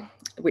for,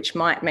 which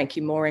might make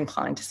you more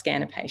inclined to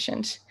scan a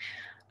patient,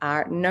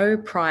 are no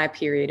prior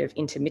period of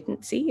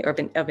intermittency or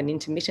of an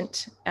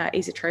intermittent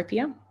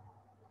esotropia,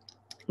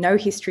 no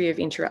history of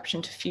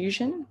interruption to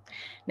fusion.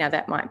 Now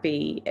that might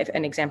be,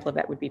 an example of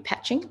that would be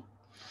patching.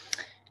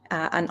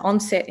 An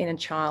onset in a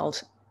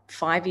child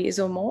 5 years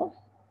or more,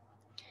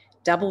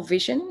 double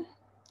vision,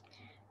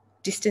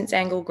 distance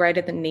angle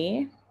greater than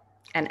near,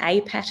 an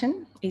A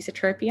pattern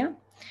esotropia,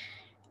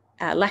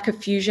 lack of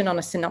fusion on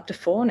a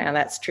synoptophore. Now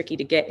that's tricky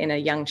to get in a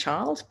young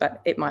child,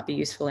 but it might be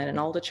useful in an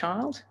older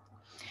child.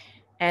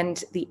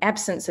 And the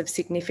absence of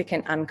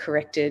significant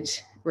uncorrected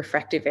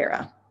refractive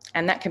error.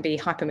 and that can be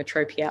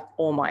hypermetropia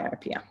or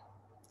myopia.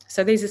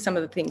 So these are some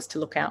of the things to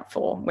look out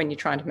for when you're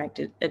trying to make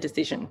a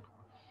decision.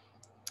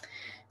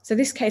 So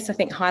this case, I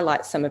think,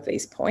 highlights some of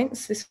these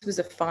points. This was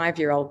a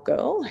 5-year-old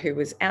girl who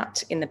was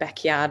out in the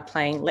backyard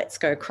playing Let's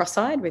Go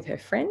Cross-Eyed with her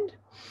friend.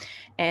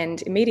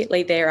 And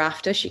immediately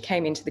thereafter, she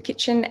came into the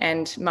kitchen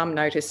and mum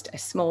noticed a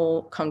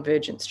small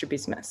convergent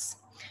strabismus,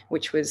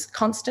 which was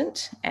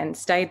constant and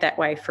stayed that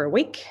way for a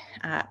week.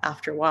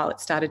 After a while,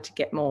 it started to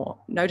get more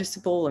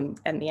noticeable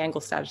and the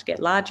angle started to get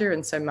larger.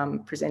 And so mum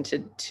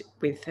presented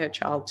with her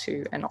child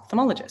to an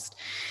ophthalmologist.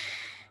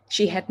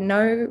 She had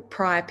no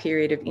prior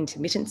period of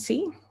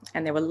intermittency,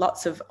 and there were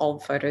lots of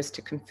old photos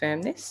to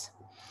confirm this.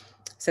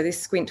 So this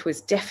squint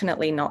was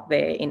definitely not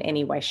there in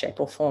any way,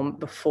 shape or form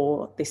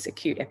before this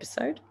acute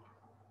episode.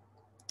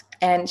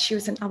 And she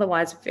was an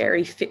otherwise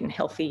very fit and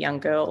healthy young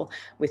girl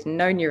with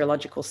no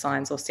neurological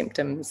signs or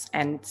symptoms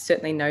and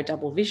certainly no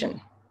double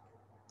vision.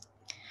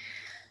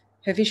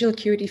 Her visual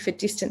acuity for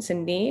distance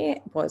and near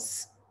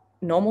was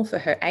normal for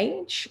her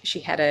age.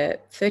 She had a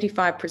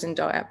 35 prism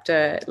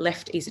diopter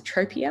left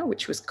esotropia,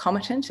 which was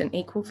comitant and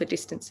equal for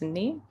distance and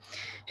near.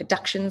 Her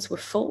ductions were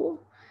full.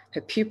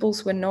 Her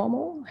pupils were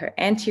normal. Her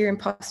anterior and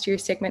posterior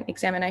segment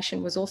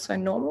examination was also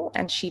normal,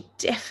 and she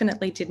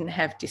definitely didn't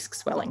have disc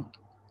swelling.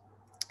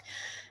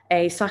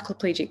 A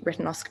cycloplegic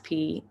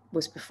retinoscopy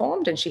was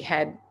performed, and she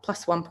had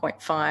plus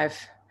 1.5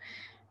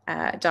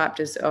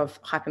 diopters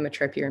of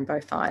hypermetropia in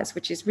both eyes,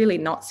 which is really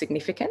not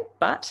significant,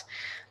 but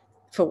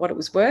for what it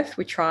was worth,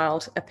 we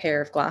trialled a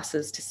pair of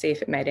glasses to see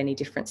if it made any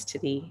difference to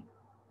the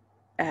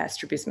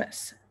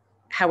strabismus.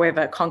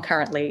 However,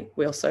 concurrently,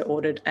 we also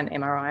ordered an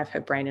MRI of her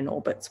brain and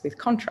orbits with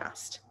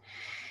contrast.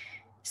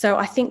 So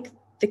I think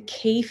the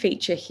key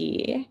feature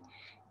here,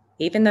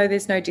 even though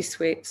there's no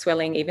disc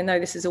swelling, even though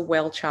this is a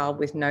well child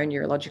with no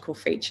neurological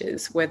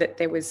features, were that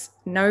there was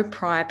no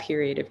prior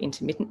period of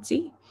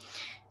intermittency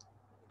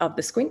of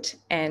the squint,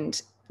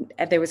 and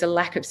there was a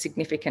lack of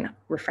significant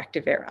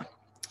refractive error.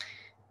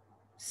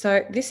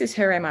 So this is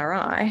her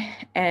MRI,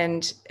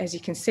 and as you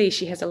can see,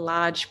 she has a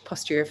large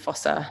posterior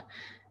fossa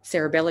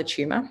cerebellar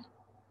tumour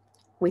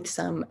with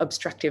some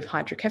obstructive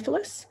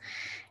hydrocephalus,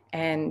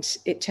 and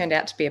it turned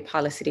out to be a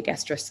pilocytic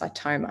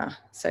astrocytoma.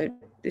 So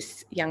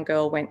this young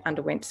girl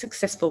underwent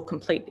successful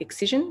complete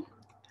excision,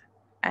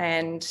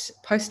 and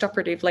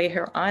post-operatively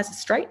her eyes are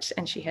straight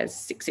and she has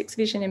 6/6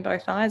 vision in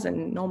both eyes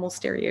and normal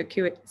stereo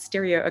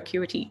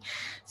acuity.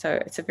 So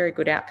it's a very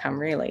good outcome,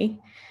 really.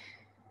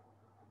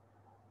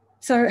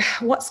 So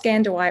what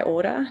scan do I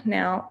order?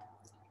 Now,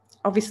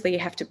 obviously you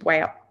have to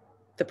weigh up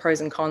the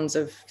pros and cons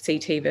of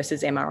CT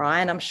versus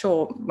MRI, and I'm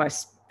sure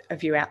most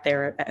of you out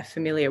there are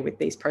familiar with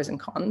these pros and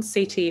cons.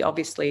 CT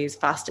obviously is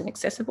fast and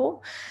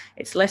accessible.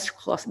 There's less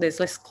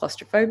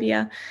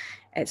claustrophobia.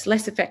 It's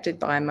less affected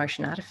by a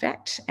motion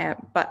artifact,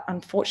 but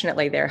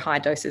unfortunately there are high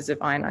doses of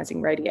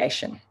ionizing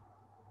radiation.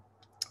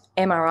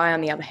 MRI,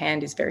 on the other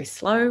hand, is very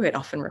slow. It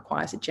often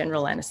requires a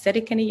general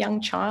anaesthetic in a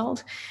young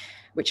child,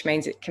 which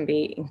means it can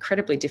be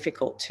incredibly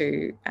difficult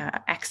to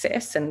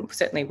access. And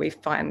certainly we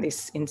find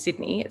this in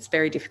Sydney. It's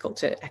very difficult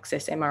to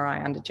access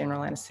MRI under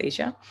general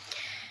anaesthesia.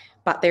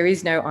 But there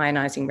is no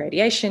ionizing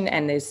radiation,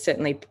 and there's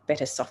certainly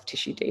better soft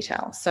tissue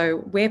detail. So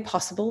where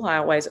possible, I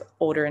always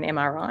order an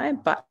MRI,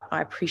 but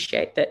I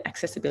appreciate that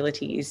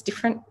accessibility is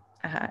different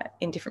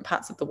in different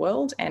parts of the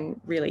world,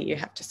 and really you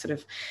have to sort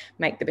of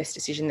make the best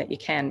decision that you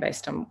can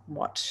based on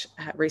what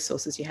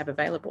resources you have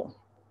available.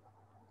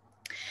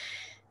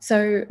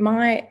 So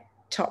my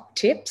top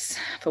tips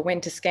for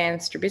when to scan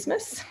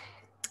strabismus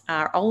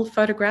are old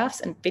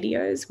photographs and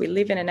videos. We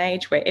live in an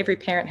age where every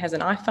parent has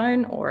an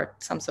iPhone or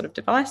some sort of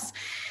device,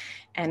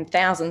 and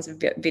thousands of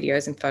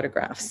videos and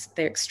photographs.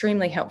 They're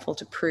extremely helpful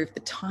to prove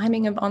the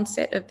timing of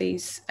onset of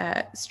these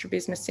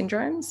strabismus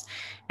syndromes,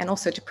 and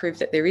also to prove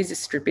that there is a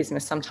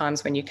strabismus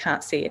sometimes when you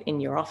can't see it in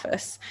your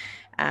office,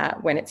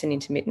 when it's an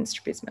intermittent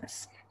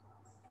strabismus.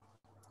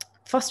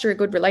 Foster a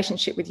good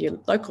relationship with your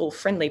local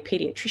friendly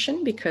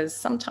paediatrician, because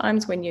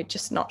sometimes when you're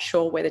just not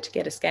sure whether to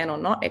get a scan or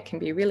not, it can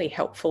be really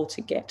helpful to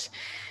get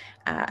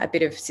a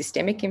bit of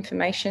systemic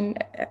information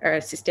or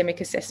a systemic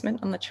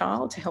assessment on the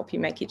child to help you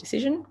make your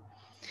decision.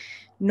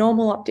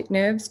 Normal optic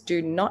nerves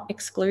do not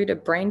exclude a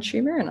brain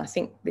tumour, and I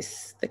think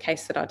the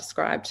case that I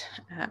described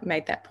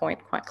made that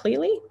point quite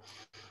clearly.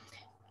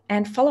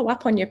 And follow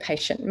up on your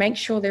patient. Make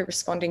sure they're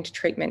responding to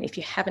treatment. If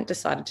you haven't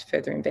decided to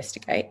further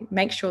investigate,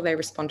 make sure they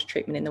respond to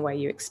treatment in the way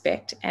you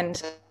expect,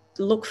 and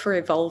look for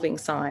evolving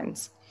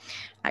signs.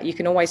 You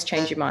can always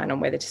change your mind on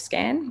whether to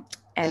scan,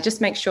 and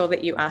just make sure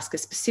that you ask a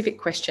specific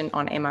question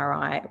on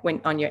MRI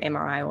on your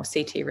MRI or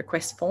CT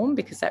request form,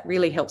 because that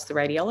really helps the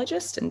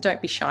radiologist. And don't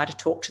be shy to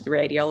talk to the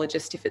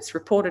radiologist if it's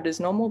reported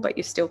as normal, but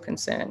you're still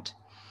concerned.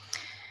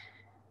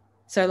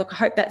 So look, I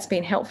hope that's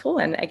been helpful.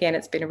 And again,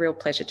 it's been a real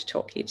pleasure to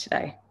talk here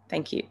today.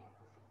 Thank you.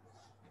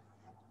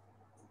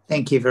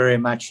 Thank you very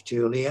much,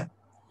 Julia.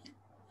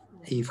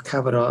 You've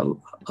covered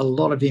a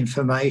lot of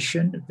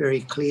information very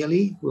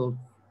clearly. We'll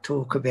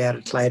talk about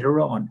it later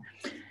on.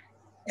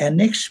 Our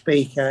next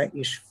speaker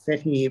is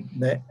Fethi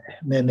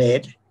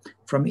Mehmed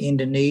from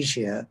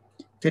Indonesia,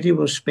 Betty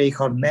will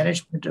speak on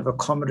management of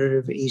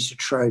accommodative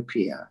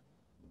esotropia.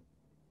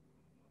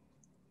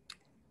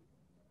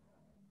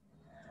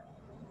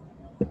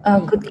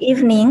 Good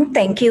evening.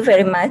 Thank you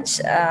very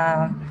much.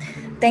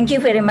 Thank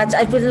you very much.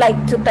 I would like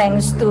to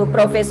thanks to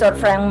Professor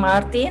Frank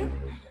Martin,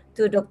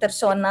 to Dr.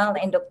 Sonal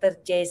and Dr.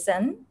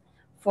 Jason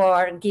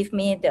for giving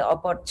me the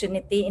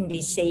opportunity in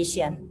this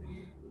session.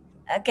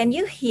 Can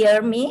you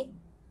hear me?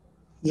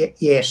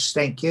 Yes,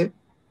 thank you.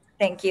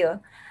 Thank you.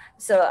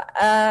 So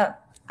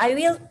I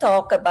will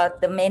talk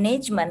about the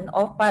management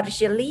of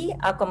partially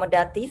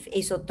accommodative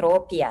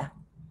esotropia.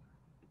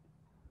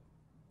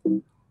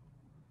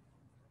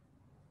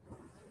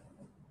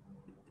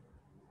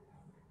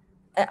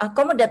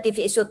 Accommodative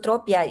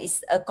esotropia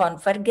is a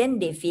convergent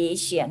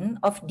deviation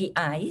of the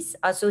eyes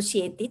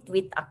associated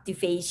with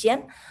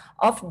activation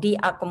of the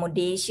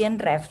accommodation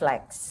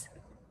reflex.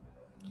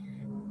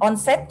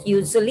 Onset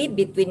usually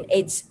between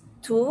age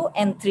 2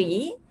 and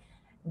 3,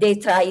 they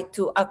try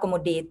to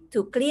accommodate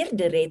to clear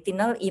the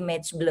retinal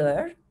image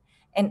blur,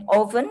 and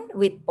often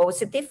with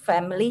positive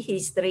family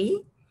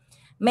history,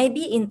 may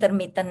be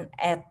intermittent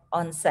at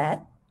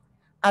onset,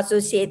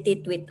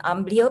 associated with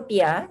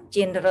amblyopia,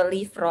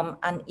 generally from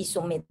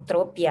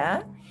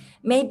anisometropia,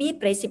 may be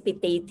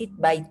precipitated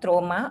by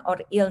trauma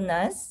or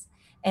illness,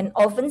 and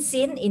often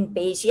seen in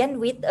patients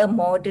with a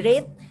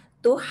moderate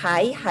to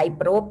high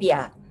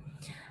hyperopia,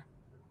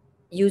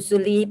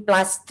 usually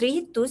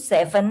 +3 to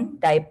 7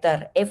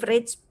 diopter,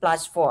 average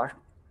 +4.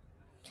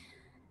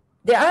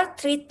 There are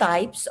 3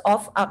 types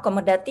of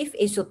accommodative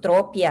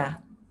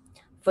esotropia.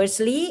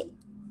 Firstly,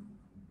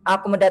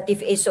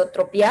 accommodative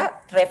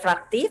esotropia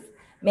refractive,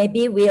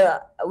 maybe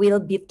will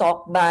be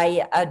talked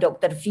by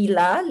Dr.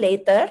 Villa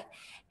later.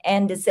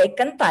 And the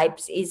second type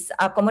is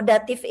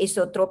accommodative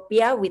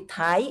esotropia with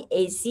high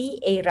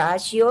AC-A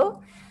ratio,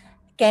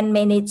 can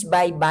manage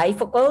by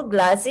bifocal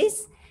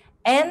glasses.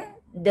 And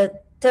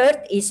the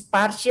third is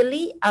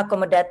partially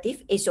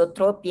accommodative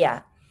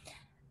esotropia,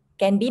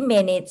 can be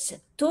managed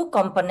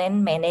 2-component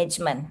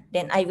management.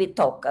 Then I will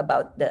talk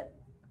about the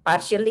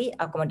partially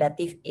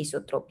accommodative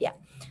esotropia.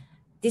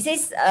 This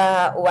is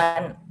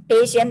one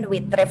patient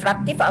with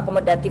refractive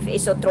accommodative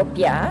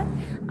esotropia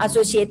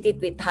associated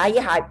with high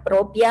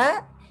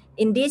hyperopia.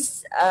 In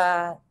this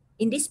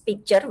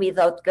picture,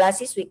 without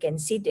glasses, we can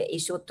see the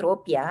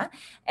esotropia,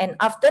 and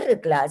after the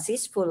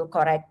glasses full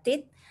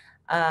corrected,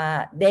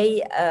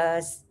 they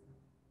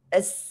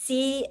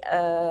see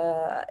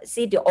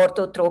the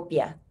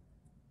orthotropia.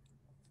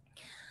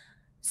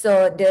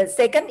 So the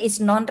second is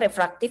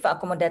non-refractive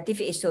accommodative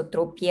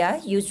esotropia,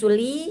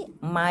 usually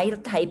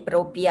mild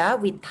hyperopia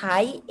with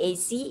high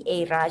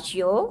AC-A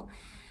ratio,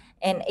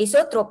 and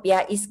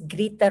esotropia is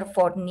greater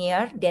for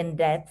near than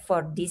that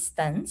for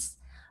distance,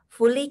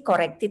 fully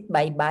corrected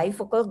by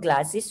bifocal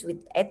glasses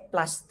with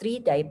 8+3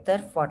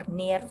 diopter for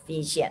near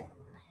vision.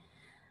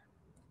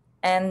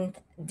 And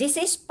this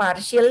is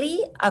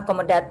partially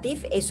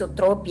accommodative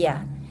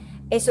esotropia.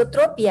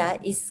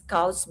 Esotropia is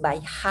caused by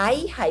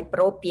high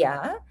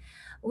hyperopia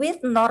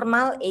with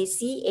normal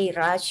AC-A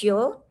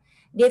ratio,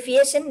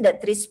 deviation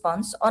that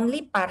responds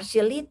only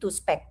partially to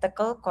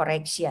spectacle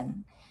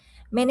correction.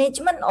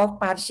 Management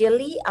of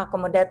partially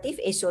accommodative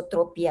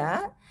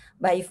esotropia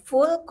by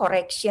full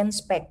correction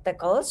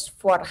spectacles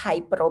for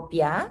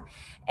hyperopia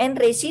and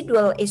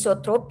residual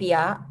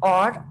esotropia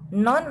or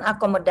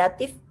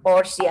non-accommodative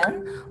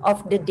portion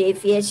of the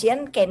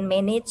deviation can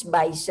manage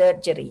by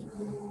surgery.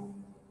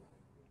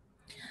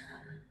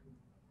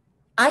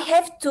 I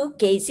have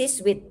 2 cases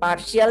with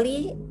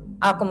partially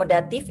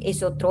accommodative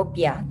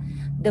esotropia.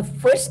 The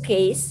first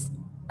case,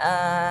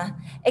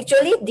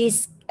 actually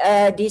these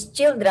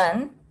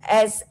children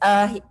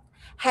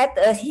had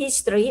a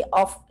history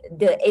of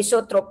the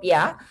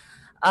esotropia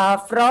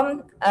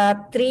from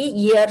 3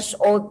 years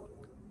old.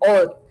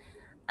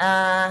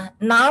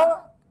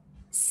 Now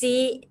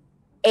see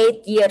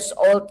 8 years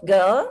old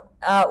girl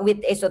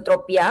with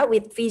esotropia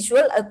with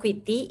visual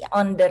acuity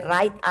on the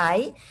right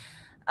eye,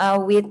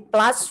 with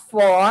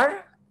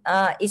 +4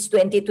 is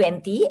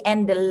 2020,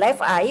 and the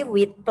left eye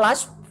with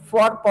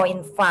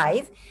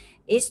 +4.5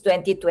 is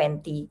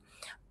 2020.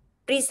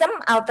 Prism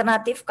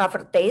alternative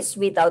cover test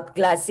without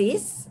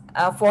glasses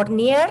for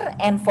near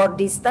and for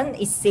distant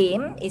is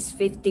same, is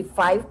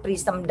 55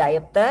 prism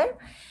diopter,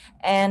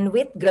 and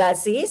with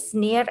glasses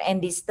near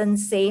and distant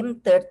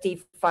same,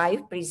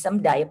 35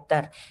 prism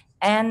diopter,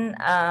 and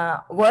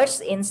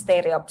worse in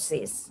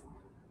stereopsis.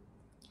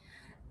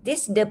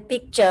 This the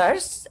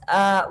pictures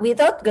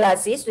without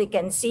glasses. We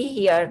can see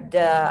here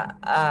the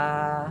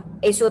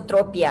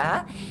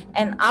esotropia,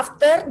 and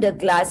after the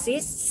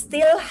glasses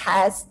still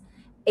has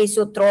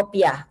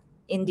esotropia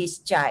in this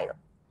child.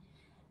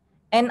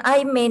 And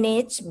I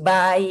manage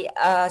by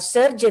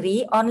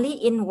surgery only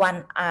in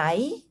one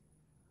eye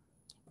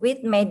with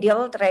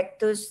medial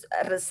rectus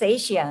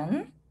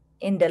recession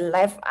in the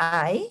left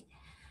eye.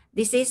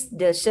 This is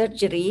the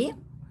surgery.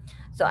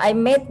 So I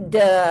made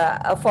the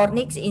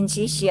fornix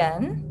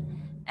incision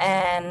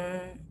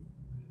and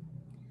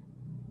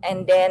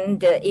then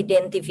the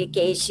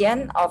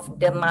identification of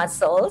the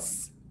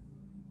muscles.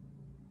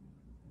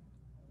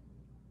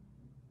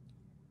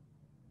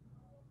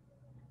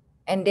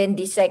 and then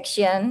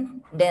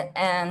dissection,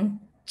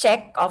 and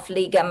check of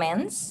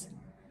ligaments,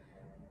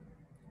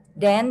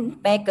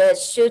 then make a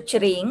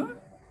suturing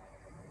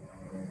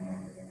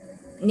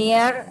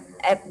near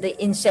at the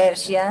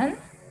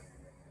insertion,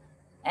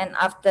 and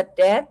after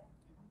that,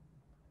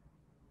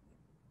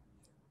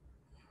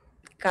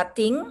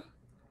 cutting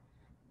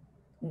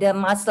the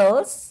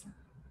muscles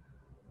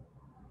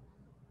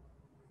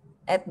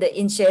at the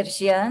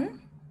insertion,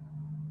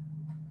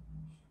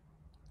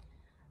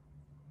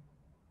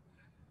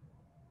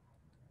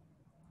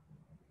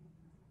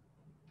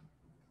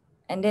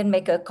 and then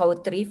make a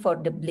cautery for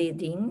the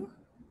bleeding,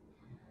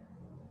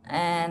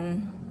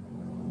 and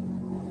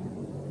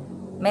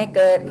make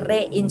a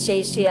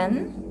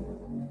re-incision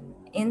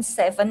in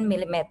 7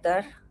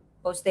 millimeter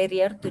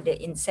posterior to the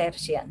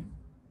insertion.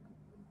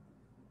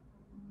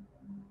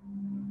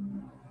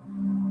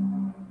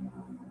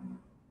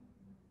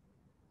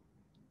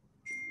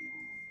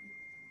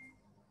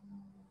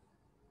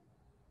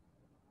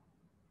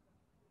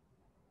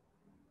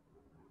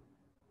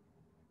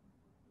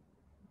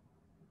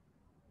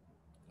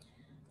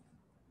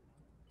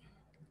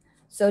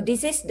 So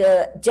this is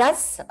the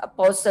just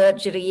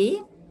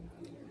post-surgery,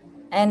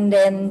 and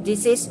then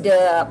this is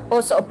the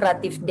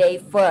post-operative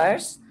day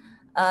first.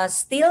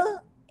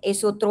 Still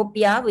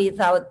esotropia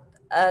without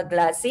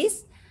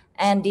glasses,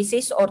 and this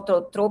is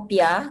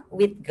orthotropia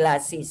with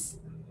glasses.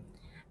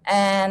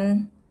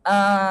 And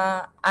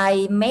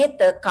I made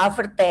the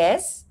cover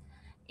test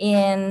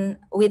in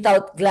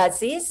without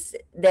glasses.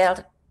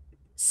 They're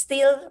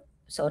still,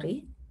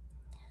 sorry,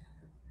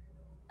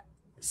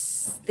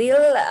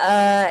 still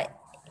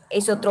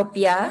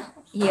esotropia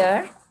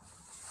here,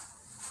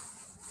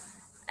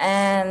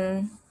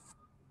 and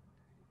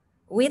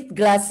with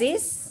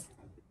glasses,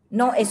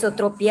 no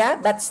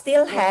esotropia, but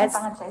still has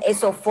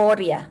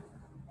esophoria.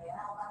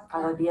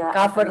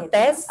 Cover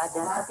test,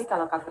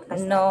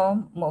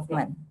 no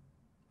movement.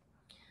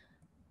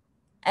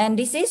 And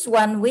this is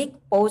 1 week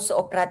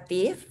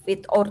post-operative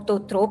with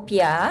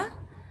orthotropia.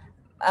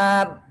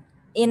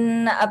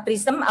 In a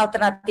prism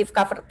alternative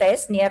cover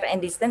test, near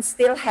and distance,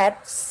 still had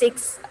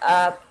 6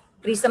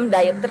 prism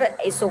diopter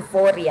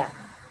esophoria.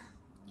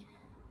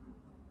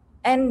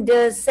 And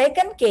the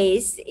second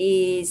case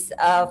is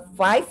a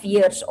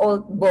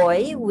 5-year-old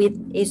boy with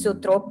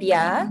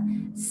esotropia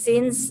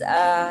since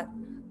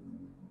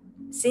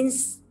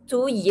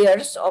 2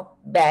 years of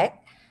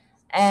back,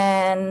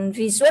 and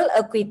visual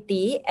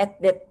acuity at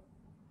the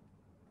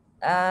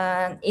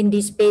in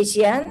this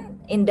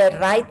patient in the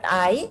right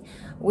eye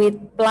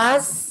with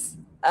plus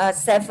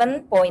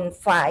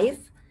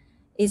 7.5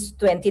 is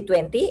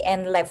 20/20,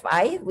 and left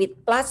eye with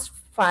plus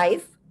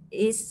 5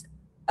 is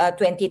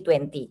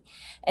 20/20.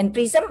 And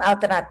prism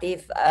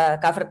alternative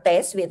cover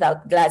test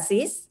without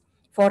glasses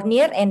for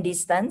near and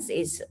distance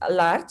is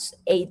large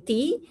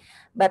 80,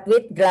 but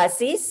with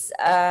glasses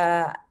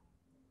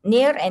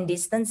near and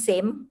distance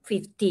same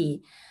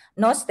 50.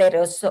 No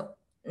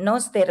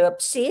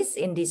stereopsis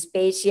in this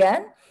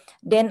patient.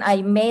 Then I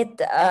made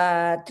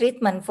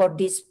treatment for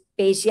this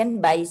patient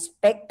by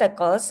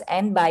spectacles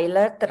and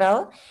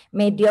bilateral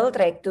medial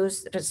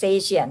rectus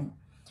recession.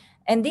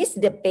 And this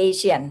is the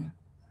patient.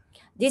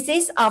 This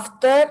is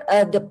after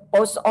the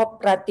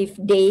post-operative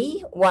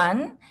day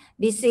 1.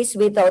 This is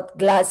without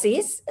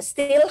glasses,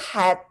 still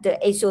had the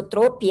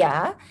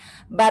esotropia,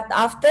 but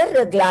after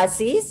the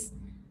glasses,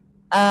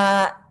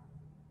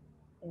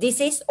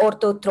 this is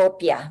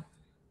orthotropia.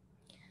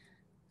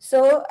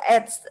 So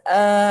at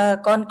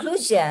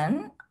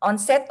conclusion,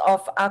 onset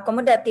of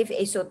accommodative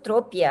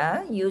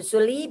esotropia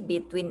usually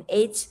between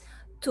age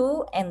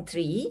 2 and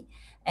 3,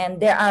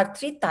 and there are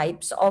 3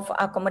 types of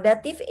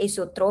accommodative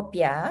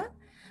esotropia.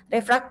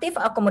 Refractive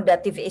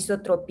accommodative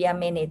esotropia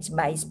managed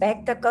by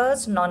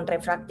spectacles,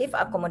 non-refractive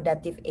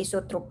accommodative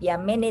esotropia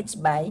managed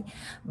by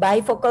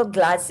bifocal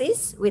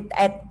glasses with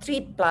at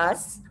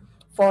 3+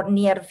 for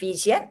near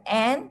vision,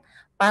 and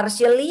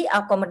partially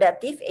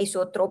accommodative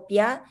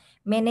esotropia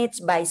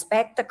managed by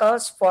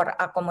spectacles for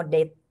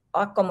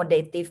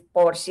accommodative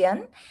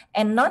portion,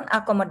 and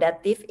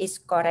non-accommodative is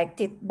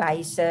corrected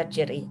by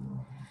surgery.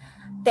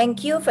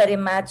 Thank you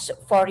very much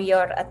for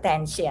your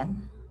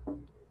attention.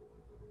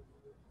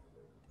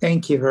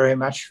 Thank you very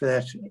much for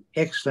that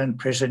excellent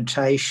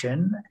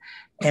presentation.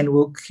 And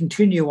we'll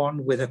continue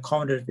on with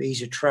accommodative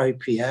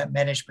esotropia,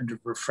 management of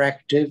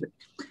refractive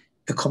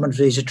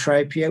accommodative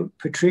esotropia.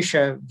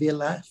 Patricia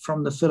Villa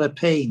from the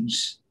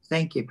Philippines.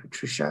 Thank you,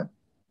 Patricia.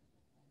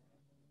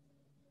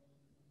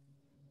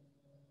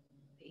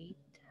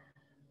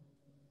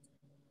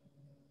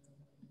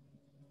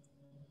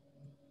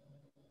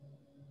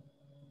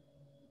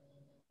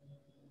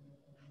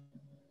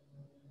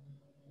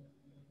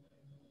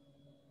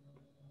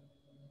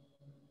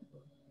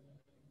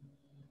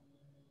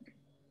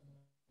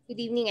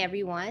 Good evening,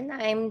 everyone.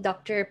 I'm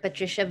Dr.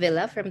 Patricia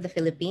Villa from the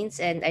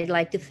Philippines, and I'd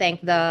like to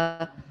thank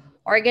the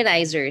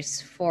organizers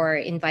for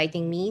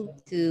inviting me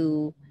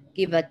to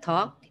give a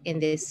talk in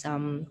this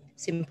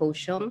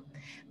symposium.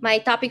 My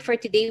topic for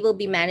today will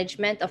be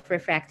management of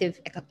refractive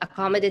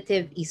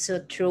accommodative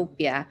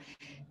esotropia.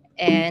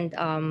 And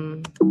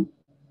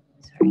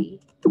sorry,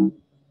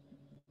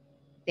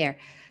 there.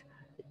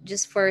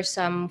 Just for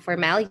some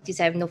formalities,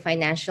 I have no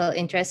financial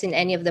interest in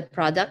any of the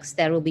products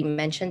that will be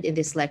mentioned in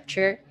this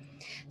lecture.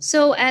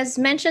 So as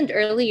mentioned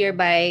earlier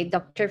by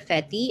Dr.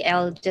 Fetty,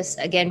 I'll just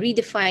again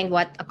redefine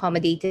what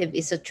accommodative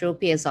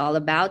esotropia is all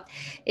about.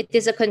 It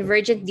is a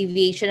convergent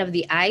deviation of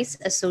the eyes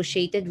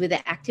associated with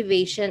the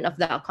activation of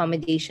the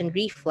accommodation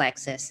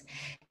reflexes.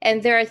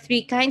 And there are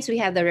three kinds. We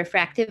have the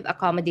refractive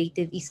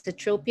accommodative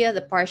esotropia,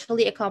 the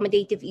partially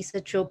accommodative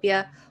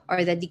esotropia,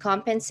 or the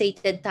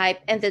decompensated type,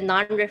 and the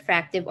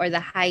non-refractive or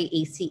the high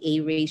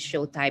ACA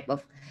ratio type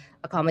of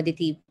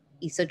accommodative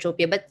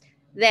esotropia. But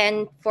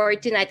then for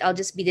tonight, I'll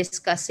just be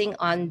discussing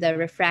on the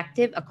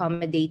refractive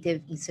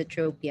accommodative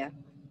esotropia.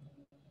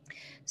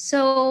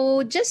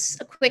 So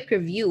just a quick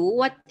review,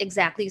 what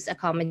exactly is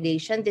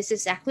accommodation? This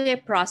is actually a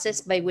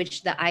process by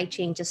which the eye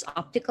changes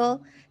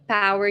optical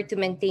power to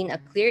maintain a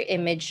clear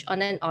image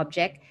on an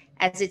object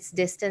as its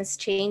distance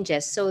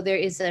changes. So there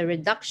is a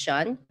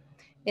reduction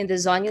in the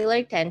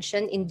zonular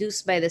tension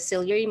induced by the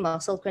ciliary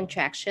muscle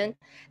contraction,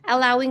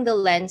 allowing the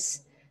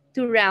lens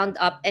to round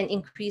up and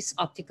increase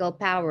optical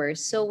power.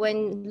 So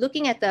when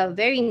looking at a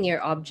very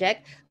near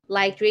object,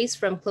 light rays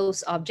from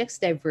close objects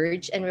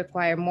diverge and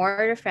require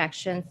more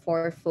refraction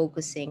for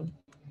focusing.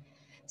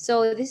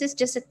 So this is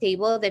just a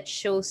table that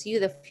shows you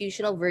the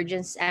fusional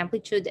vergence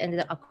amplitude and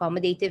the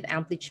accommodative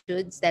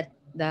amplitudes that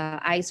the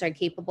eyes are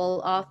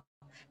capable of.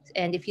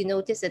 And if you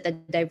notice that the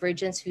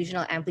divergence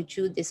fusional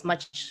amplitude is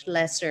much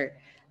lesser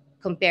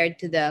compared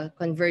to the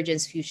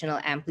convergence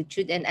fusional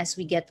amplitude. And as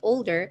we get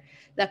older,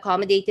 the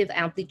accommodative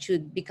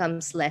amplitude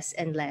becomes less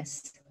and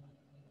less.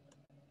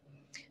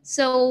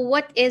 So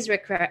what is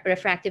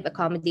refractive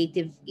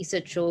accommodative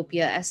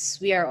esotropia? As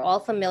we are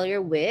all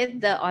familiar with,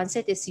 the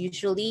onset is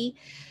usually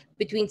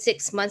between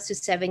 6 months to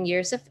 7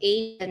 years of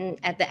age, and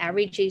at the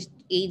average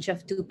age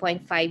of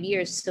 2.5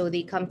 years. So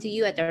they come to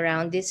you at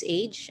around this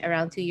age,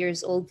 around 2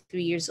 years old,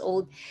 3 years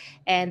old,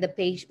 and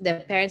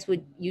the parents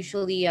would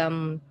usually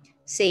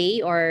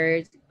say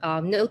or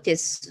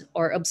notice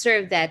or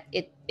observe that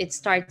it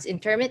starts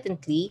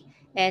intermittently,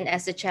 and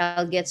as the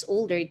child gets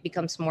older, it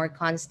becomes more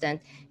constant.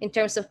 In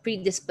terms of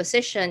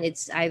predisposition,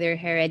 it's either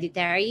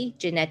hereditary,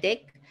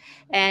 genetic,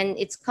 and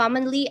it's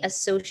commonly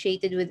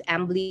associated with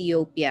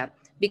amblyopia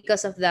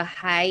because of the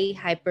high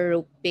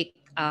hyperopic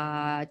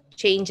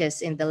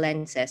changes in the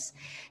lenses.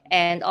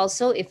 And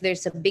also, if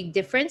there's a big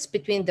difference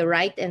between the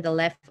right and the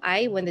left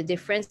eye, when the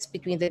difference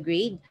between the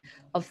grade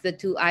of the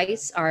two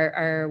eyes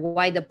are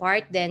wide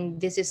apart, then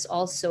this is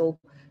also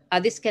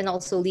this can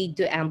also lead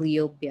to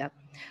amblyopia.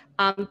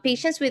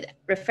 Patients with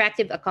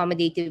refractive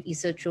accommodative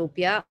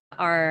esotropia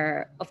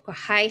are of course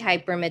high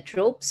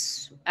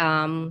hypermetropes,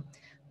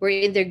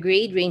 wherein their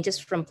grade ranges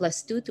from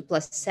 +2 to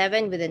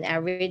 +7 with an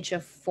average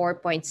of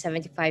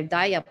 4.75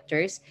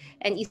 diopters,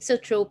 and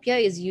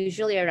esotropia is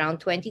usually around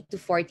 20 to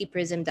 40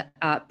 prism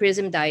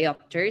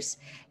diopters,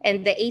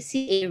 and the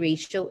ACA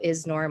ratio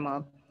is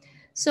normal.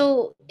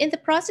 So in the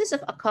process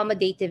of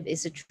accommodative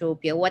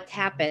esotropia, what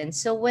happens?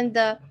 So when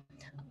the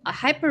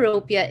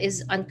hyperopia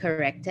is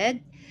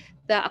uncorrected,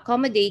 the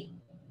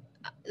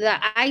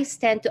eyes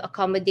tend to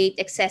accommodate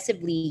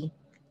excessively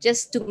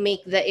just to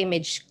make the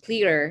image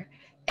clearer.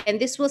 And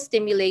this will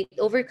stimulate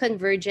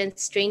overconvergence,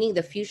 straining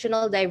the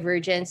fusional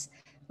divergence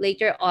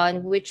later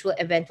on, which will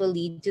eventually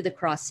lead to the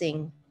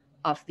crossing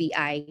of the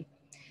eye.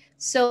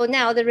 So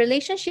now the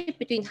relationship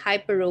between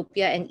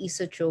hyperopia and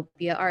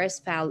esotropia are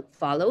as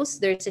follows.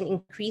 There's an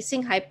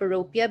increasing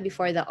hyperopia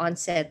before the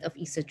onset of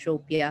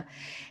esotropia.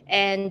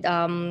 And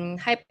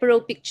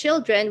hyperopic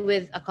children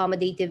with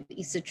accommodative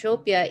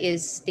esotropia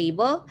is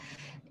stable.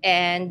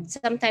 And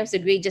sometimes the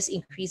grade just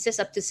increases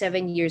up to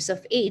 7 years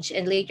of age.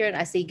 And later,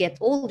 as they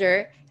get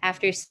older,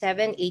 after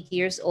 7, 8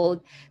 years old,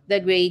 the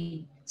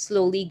grade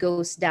slowly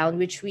goes down,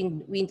 which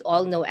we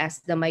all know as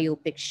the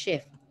myopic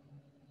shift.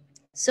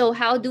 So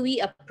how do we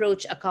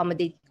approach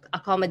accommodative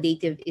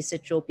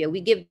esotropia?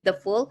 We give the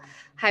full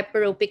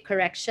hyperopic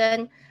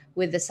correction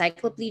with the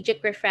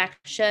cycloplegic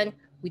refraction.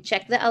 We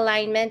check the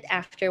alignment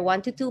after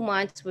 1 to 2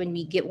 months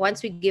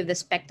once we give the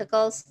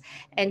spectacles,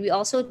 and we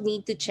also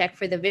need to check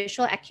for the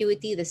visual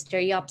acuity, the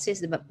stereopsis,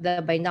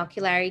 the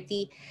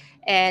binocularity,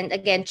 and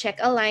again check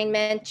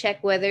alignment,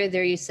 check whether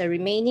there is a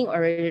remaining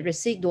or a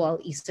residual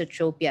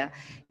esotropia.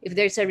 If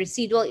there's a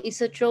residual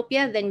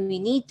esotropia, then we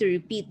need to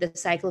repeat the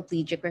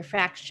cycloplegic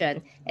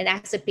refraction and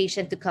ask the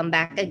patient to come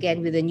back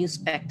again with the new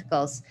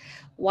spectacles.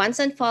 Once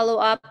on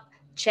follow-up,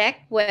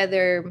 check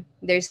whether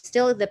there's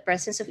still the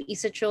presence of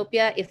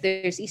esotropia. If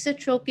there's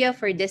esotropia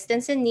for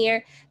distance and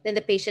near, then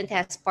the patient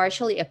has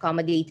partially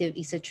accommodative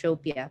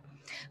esotropia.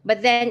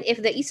 But then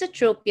if the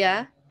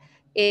esotropia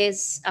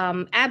is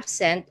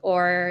absent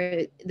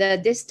or the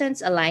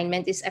distance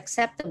alignment is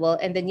acceptable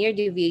and the near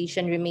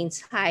deviation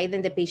remains high,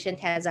 then the patient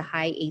has a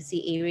high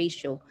ACA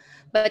ratio.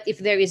 But if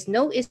there is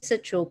no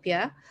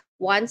esotropia,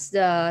 once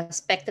the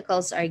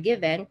spectacles are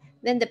given,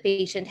 then the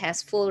patient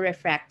has full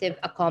refractive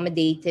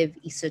accommodative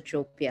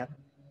esotropia.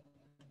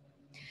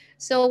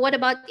 So what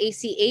about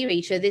ACA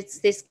ratio?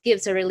 This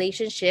gives a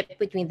relationship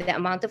between the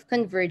amount of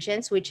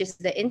convergence, which is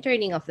the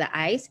interning of the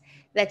eyes,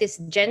 that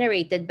is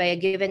generated by a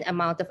given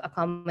amount of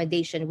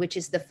accommodation, which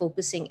is the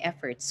focusing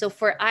effort. So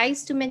for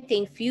eyes to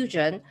maintain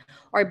fusion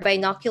or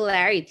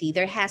binocularity,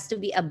 there has to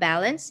be a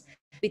balance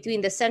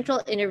between the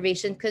central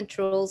innervation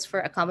controls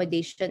for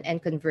accommodation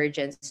and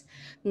convergence.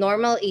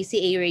 Normal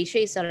ACA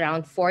ratio is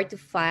around 4 to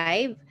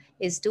 5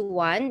 is to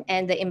 1,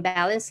 and the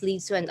imbalance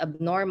leads to an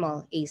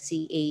abnormal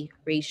ACA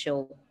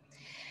ratio.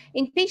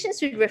 In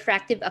patients with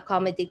refractive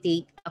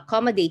accommodative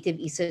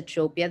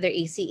esotropia, their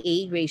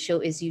ACA ratio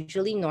is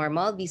usually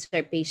normal. These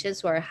are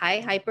patients who are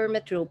high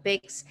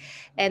hypermetropics,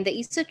 and the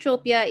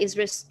esotropia is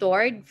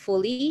restored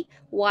fully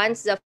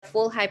once the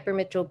full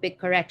hypermetropic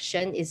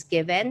correction is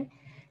given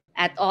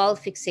at all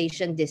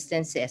fixation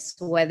distances,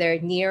 whether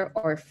near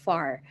or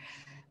far.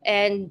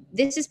 And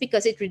this is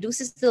because it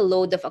reduces the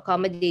load of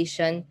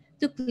accommodation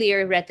to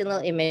clear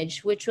retinal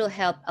image, which will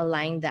help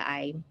align the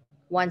eye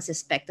once the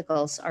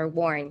spectacles are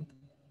worn.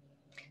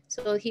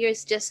 So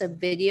here's just a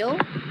video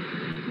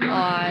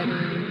on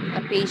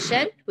a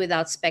patient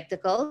without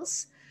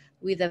spectacles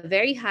with a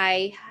very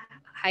high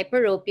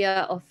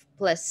hyperopia of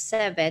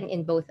 +7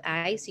 in both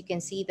eyes. You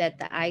can see that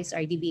the eyes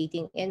are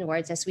deviating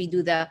inwards as we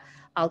do the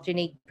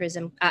alternate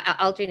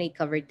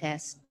cover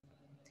test.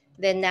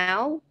 Then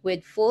now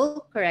with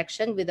full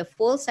correction, with a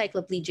full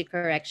cycloplegic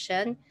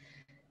correction,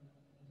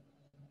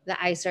 the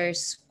eyes are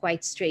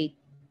quite straight,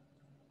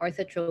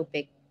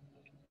 orthotropic.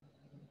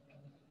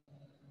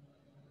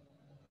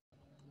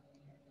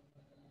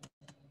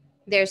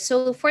 There,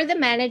 so for the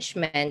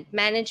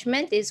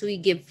management is we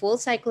give full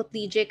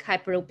cycloplegic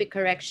hyperopic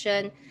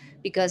correction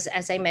because,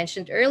 as I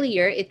mentioned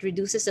earlier, it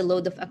reduces the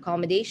load of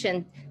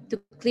accommodation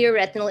to clear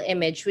retinal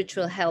image, which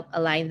will help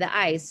align the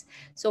eyes.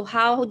 So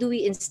how do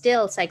we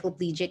instill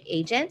cycloplegic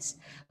agents?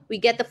 We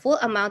get the full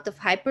amount of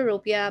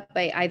hyperopia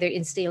by either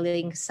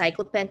instilling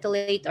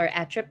cyclopentolate or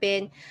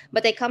atropine.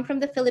 But I come from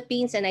the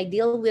Philippines and I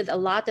deal with a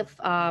lot of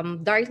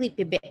darkly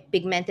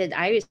pigmented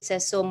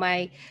irises. So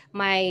my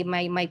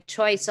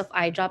choice of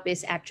eye drop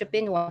is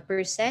atropine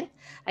 1%.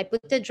 I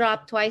put the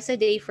drop twice a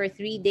day for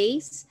 3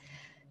 days.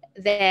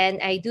 Then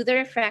I do the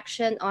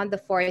refraction on the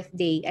 4th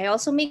day. I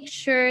also make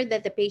sure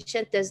that the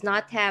patient does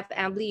not have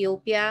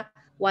amblyopia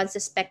once the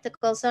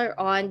spectacles are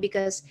on,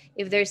 because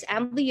if there's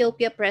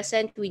amblyopia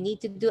present, we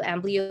need to do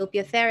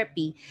amblyopia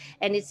therapy.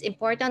 And it's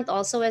important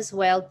also as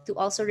well to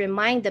also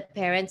remind the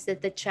parents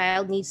that the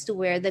child needs to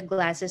wear the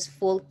glasses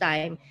full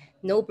time.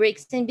 No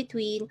breaks in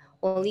between,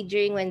 only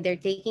during when they're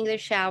taking their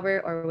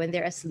shower or when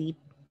they're asleep.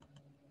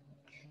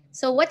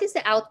 So what is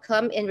the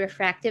outcome in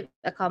refractive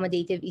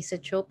accommodative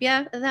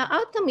esotropia? The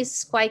outcome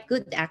is quite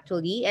good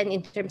actually, and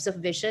in terms of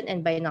vision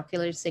and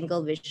binocular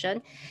single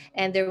vision.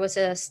 And there was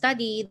a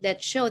study that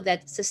showed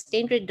that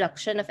sustained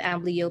reduction of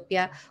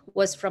amblyopia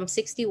was from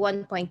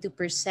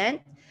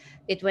 61.2%.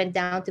 It went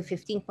down to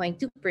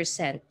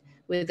 15.2%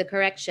 with the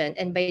correction,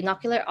 and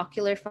binocular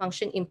ocular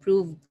function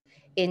improved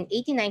in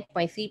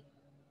 89.3%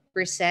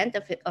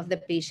 of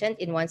the patient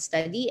in one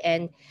study,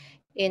 and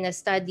in a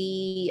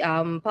study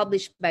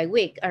published by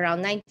WIC,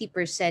 around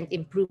 90%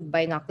 improved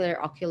binocular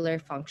ocular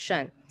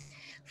function.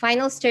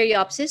 Final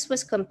stereopsis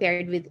was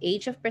compared with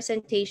age of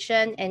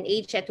presentation and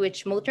age at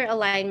which motor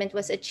alignment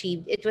was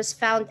achieved. It was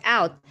found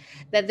out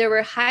that there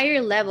were higher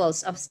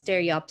levels of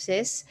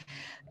stereopsis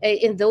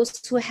in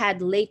those who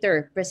had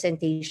later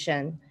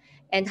presentation,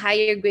 and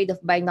higher grade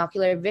of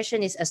binocular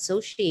vision is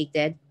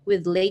associated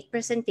with late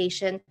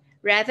presentation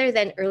rather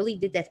than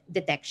early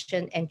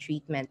detection and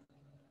treatment.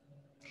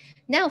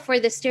 Now, for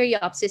the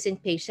stereopsis in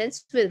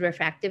patients with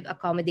refractive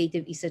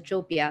accommodative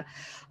esotropia,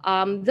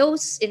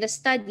 those in a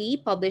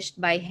study published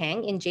by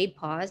Heng in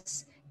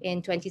JPOS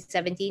in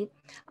 2017,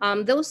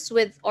 those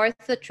with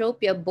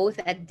orthotropia both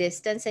at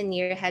distance and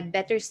near had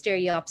better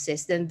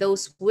stereopsis than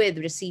those with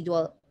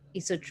residual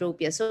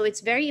esotropia. So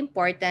it's very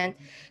important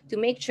to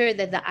make sure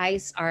that the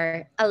eyes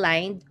are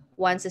aligned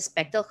once the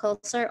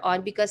spectacles are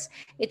on, because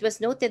it was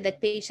noted that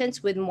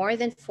patients with more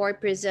than 4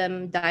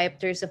 prism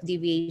diopters of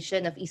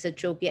deviation of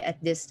esotropia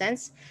at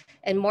distance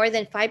and more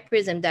than 5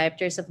 prism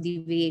diopters of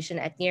deviation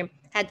at near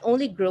had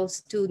only gross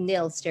to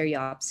nil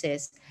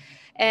stereopsis.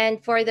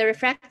 And for the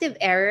refractive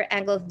error,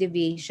 angle of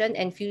deviation,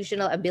 and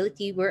fusional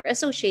ability were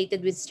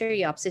associated with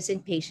stereopsis in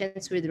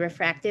patients with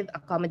refractive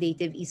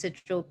accommodative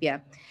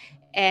esotropia.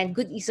 And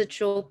good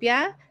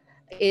esotropia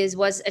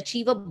was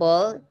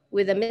achievable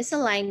with a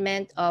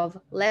misalignment of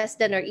less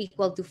than or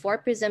equal to 4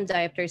 prism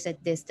diopters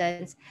at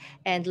distance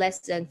and less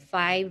than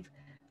 5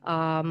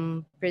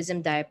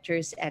 prism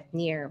diopters at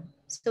near.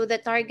 So the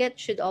target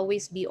should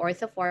always be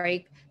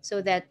orthophoric,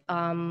 so that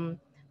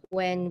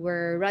when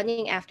we're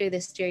running after the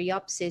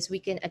stereopsis, we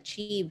can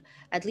achieve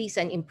at least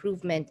an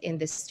improvement in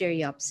the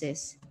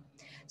stereopsis.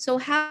 So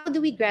how do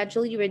we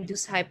gradually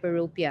reduce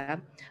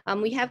hyperopia?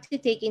 We have to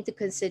take into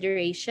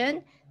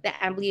consideration the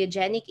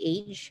amblyogenic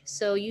age.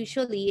 So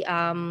usually,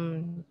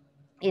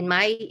 in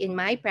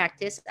my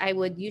practice, I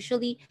would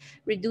usually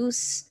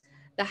reduce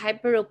the the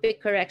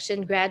hyperopic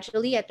correction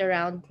gradually at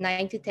around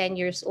 9 to 10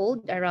 years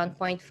old, around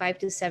 0.5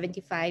 to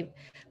 75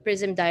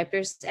 prism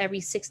diopters every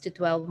 6 to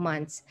 12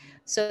 months,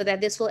 so that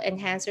this will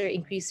enhance or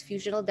increase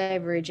fusional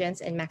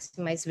divergence and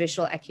maximize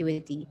visual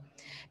acuity.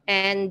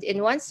 And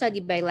in one study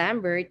by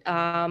Lambert,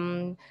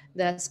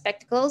 the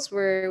spectacles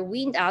were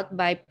weaned out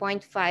by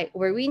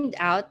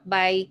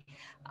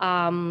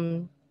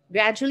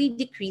gradually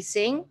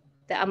decreasing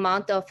the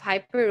amount of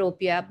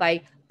hyperopia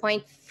by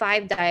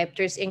 0.5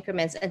 diopters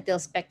increments until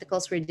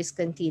spectacles were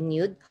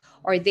discontinued,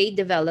 or they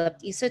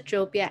developed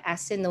esotropia,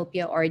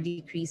 asynopia, or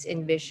decrease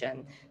in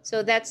vision.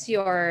 So that's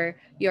your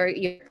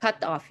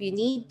cutoff. You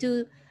need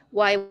to,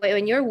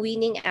 when you're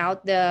weaning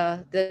out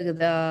the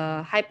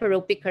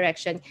hyperopic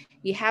correction,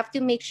 you have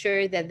to make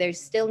sure that there's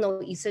still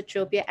no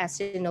esotropia,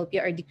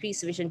 asynopia, or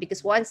decreased vision,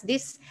 because once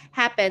this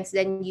happens,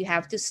 then you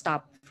have to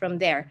stop from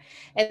there.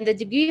 And the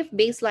degree of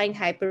baseline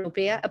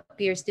hyperopia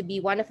appears to be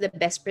one of the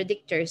best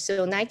predictors.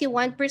 So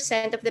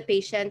 91% of the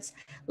patients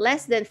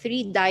less than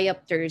 3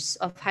 diopters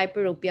of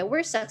hyperopia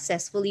were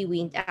successfully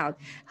weaned out.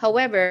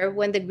 However,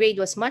 when the grade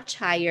was much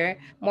higher,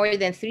 more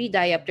than 3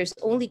 diopters,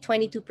 only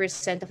 22%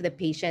 of the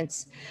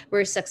patients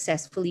were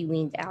successfully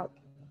weaned out.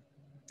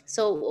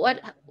 So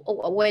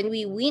when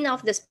we wean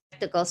off the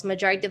spectacles,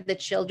 majority of the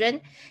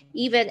children,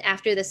 even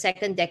after the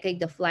second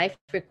decade of life,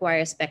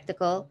 require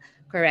spectacle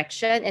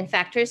correction, and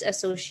factors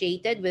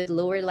associated with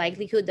lower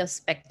likelihood of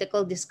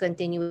spectacle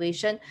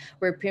discontinuation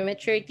were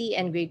prematurity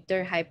and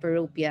greater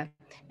hyperopia.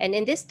 And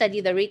in this study,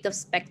 the rate of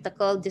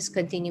spectacle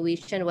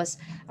discontinuation was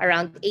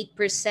around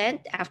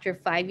 8% after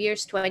 5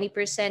 years,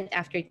 20%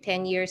 after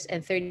 10 years,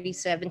 and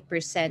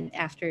 37%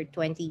 after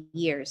 20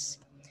 years.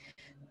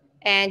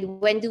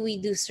 And when do we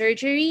do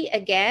surgery?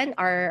 Again,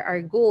 our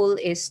goal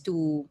is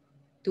to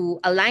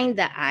align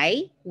the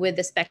eye with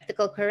the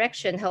spectacle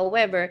correction.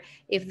 However,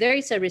 if there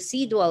is a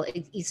residual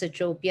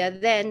esotropia,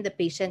 then the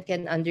patient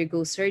can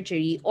undergo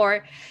surgery,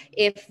 or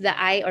if the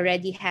eye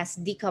already has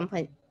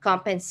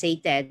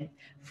decompensated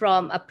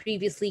from a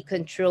previously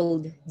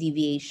controlled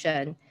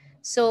deviation.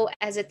 So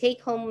as a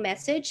take-home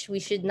message,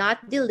 we should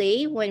not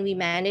delay when we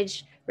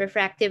manage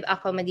refractive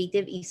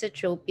accommodative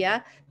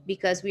esotropia,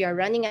 because we are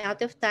running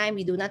out of time.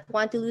 We do not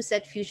want to lose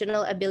that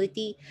fusional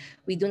ability.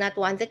 We do not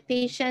want that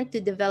patient to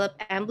develop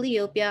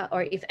amblyopia,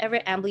 or if ever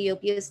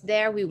amblyopia is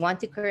there, we want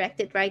to correct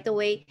it right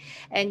away.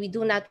 And we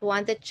do not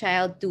want the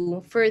child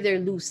to further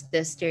lose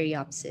the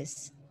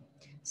stereopsis.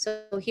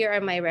 So here are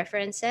my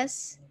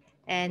references,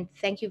 and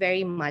thank you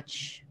very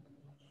much.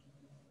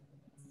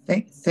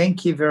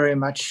 Thank you very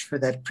much for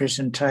that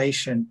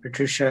presentation,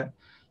 Patricia.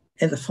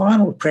 And the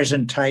final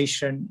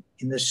presentation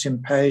in the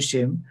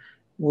symposium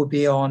will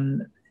be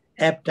on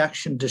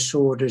abduction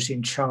disorders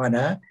in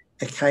China,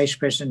 a case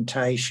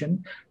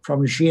presentation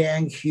from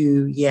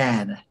Jianghu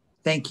Yan.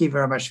 Thank you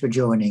very much for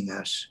joining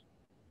us.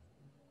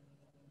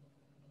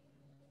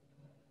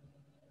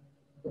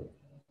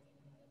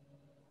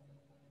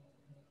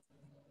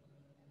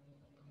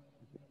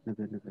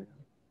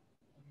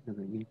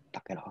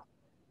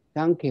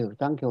 Thank you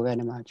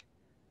very much.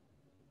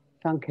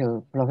 Thank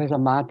you, Professor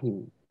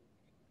Martin.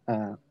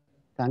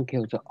 Thank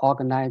you, the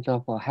organizer,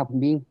 for having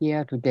me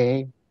here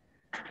today.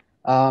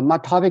 My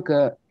topic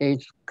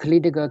is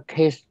clinical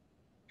case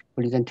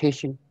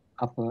presentation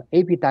of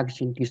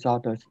abduction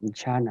disorders in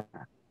China.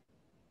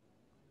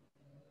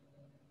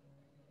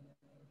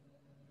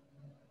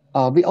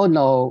 We all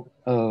know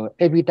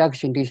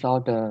abduction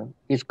disorder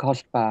is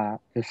caused by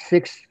the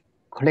 6th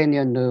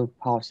cranial nerve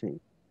palsy.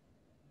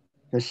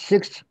 The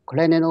 6th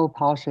cranial nerve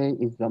palsy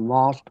is the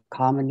most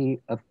commonly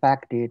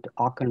affected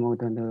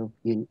oculomotor nerve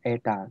in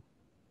adults,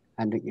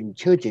 and in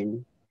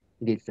children,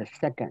 it is the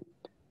 2nd.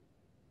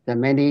 There are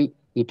many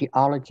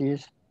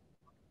etiologies,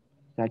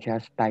 such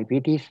as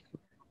diabetes,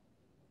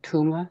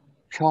 tumor,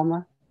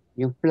 trauma,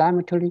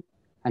 inflammatory,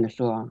 and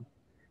so on.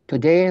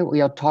 Today,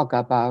 we'll talk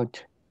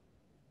about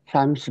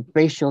some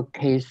special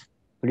case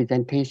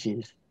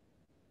presentations.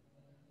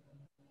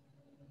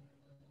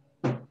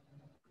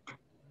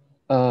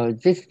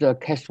 This is the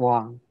case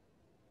 1.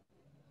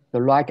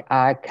 The right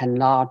eye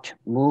cannot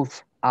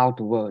move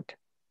outward,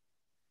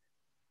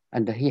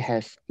 and he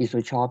has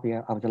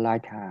esotropia of the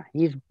right eye.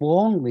 He is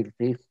born with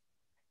this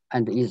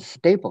and is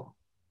stable.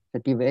 The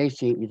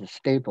deviation is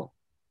stable.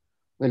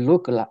 We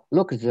look at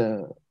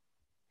the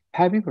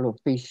peripheral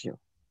facial.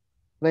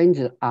 When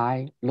the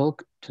eye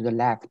look to the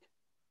left,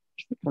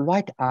 the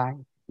right eye,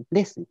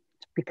 listen,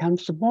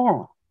 becomes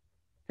small.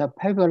 The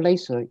peripheral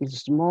laser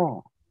is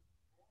small.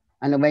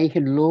 And when he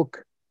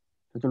look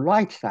to the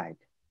right side,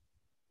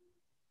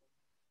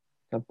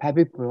 the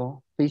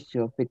peripheral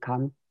facial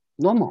becomes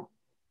normal.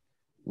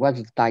 What's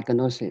the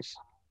diagnosis?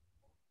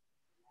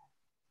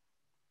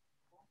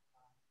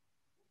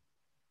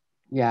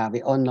 Yeah,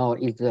 we all know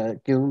it's a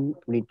dune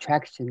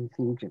retraction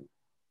syndrome.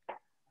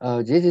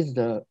 This is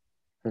the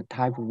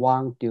type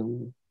 1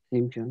 dune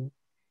syndrome.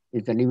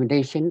 It's the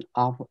limitation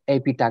of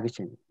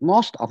abduction.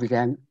 Most of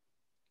them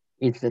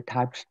is the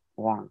type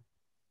 1.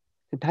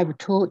 The type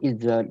 2 is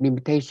the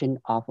limitation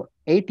of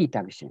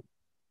adduction.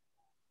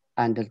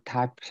 And the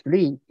type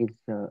 3 is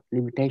the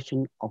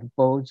limitation of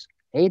both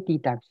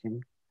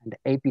adduction and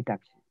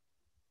abduction.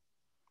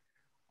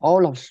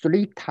 All of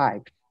three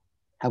types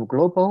have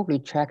global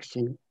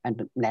retraction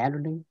and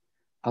narrowing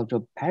of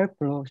the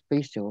peripheral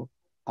spatial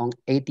on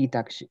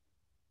adduction.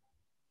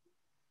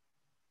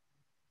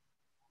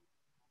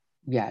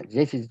 Yeah,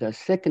 this is the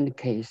second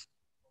case.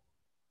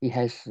 He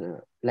has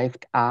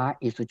left eye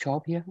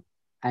esotropia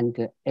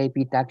and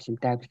abduction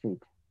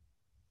deficit.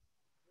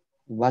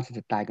 What's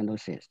the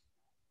diagnosis?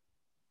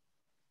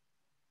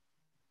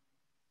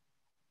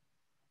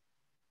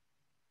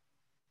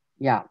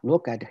 Yeah,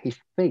 look at his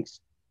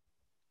face.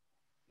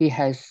 He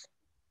has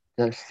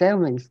the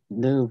seventh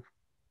nerve,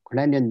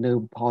 cranial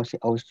nerve palsy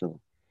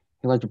also.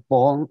 He was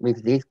born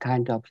with this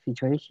kind of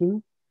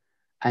situation,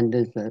 and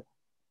the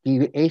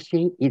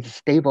deviation is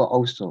stable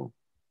also.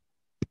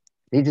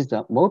 This is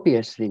a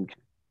Mobius syndrome,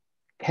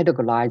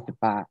 categorized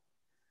by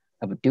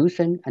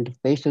abduction and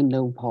facial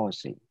nerve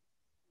palsy.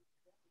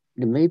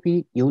 It may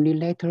be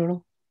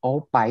unilateral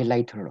or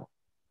bilateral.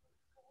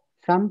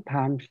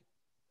 Sometimes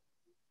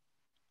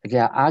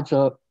there are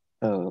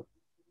other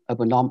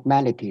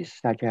abnormalities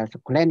such as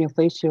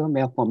craniofacial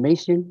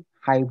malformation,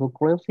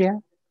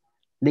 hypoglycemia,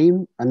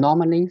 limb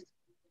anomalies,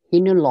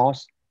 hearing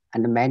loss,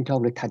 and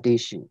mental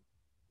retardation.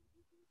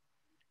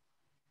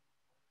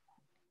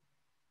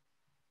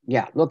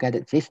 Yeah, look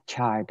at this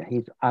child.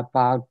 He's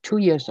about 2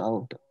 years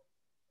old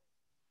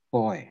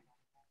boy.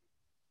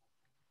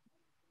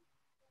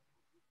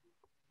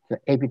 The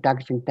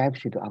abduction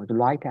deficit of the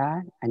right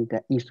eye and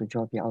the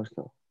esotropia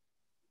also.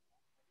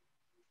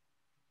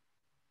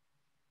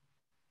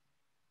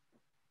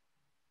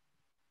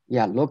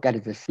 Yeah, look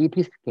at the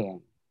CT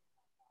scan.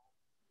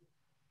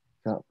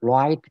 The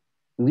right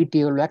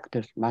medial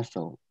rectus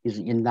muscle is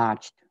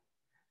enlarged,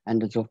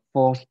 and the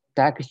force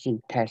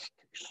reduction test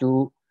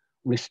show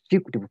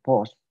restrictive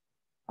force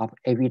of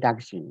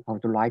abduction of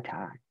the right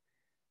eye.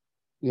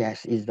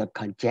 Yes, is the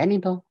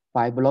congenital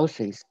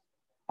fibrosis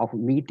of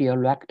medial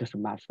rectus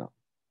muscle.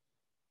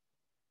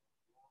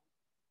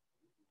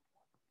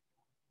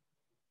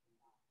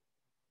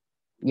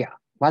 Yeah,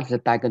 what's the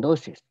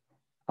diagnosis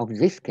of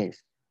this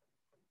case?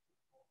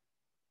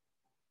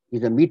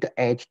 He's a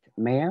middle-aged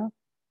male,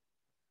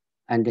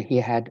 and he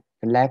had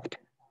left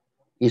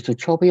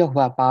esotropia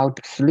for about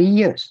 3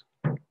 years,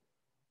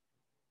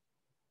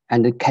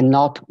 and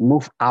cannot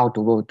move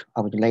outward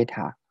of the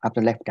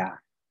left eye.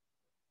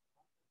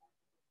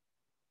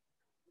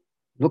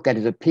 Look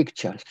at the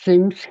picture.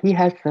 Seems he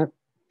has a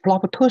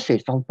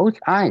proptosis on both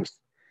eyes,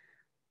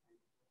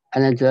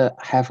 and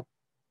have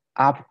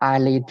up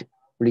eyelid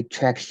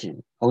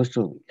retraction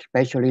also,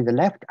 especially the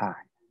left eye.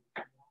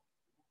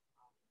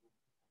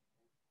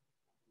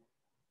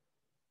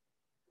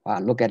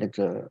 Look at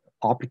the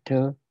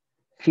orbital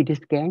CT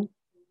scan,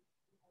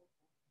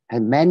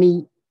 and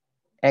many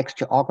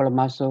extraocular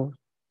muscles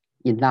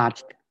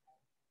enlarged,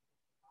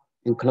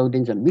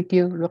 including the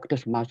medial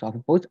rectus muscle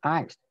of both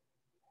eyes.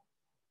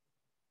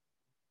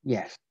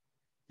 Yes,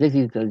 this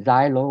is the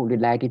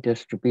xylo-related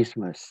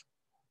strabismus.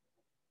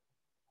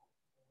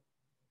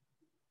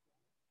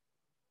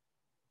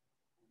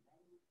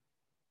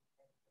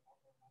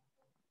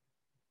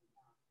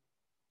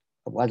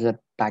 What's the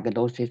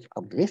diagnosis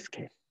of this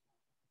case?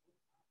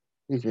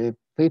 He's a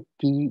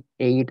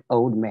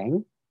 58-year-old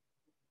man.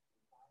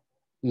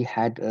 He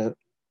had a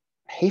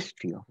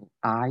history of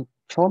eye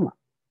trauma.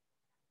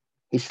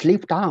 He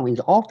slipped down in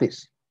the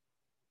office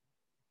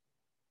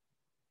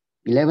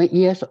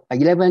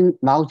 11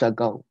 months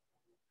ago,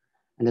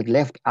 and the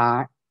left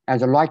eye and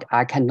the right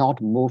eye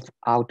cannot move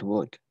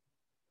outward,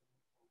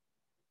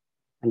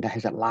 and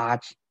has a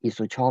large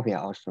esotropia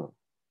also.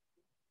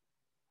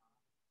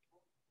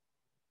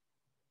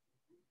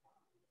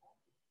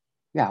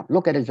 Yeah,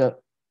 look at the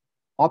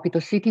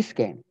orbital CT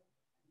scan.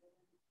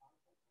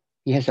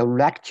 He has a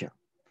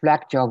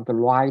fracture of the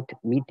right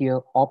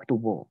medial orbital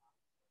wall.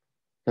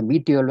 The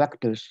medial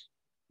rectus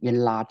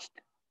enlarged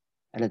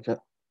at the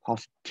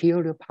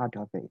posterior part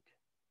of it,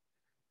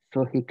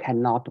 so he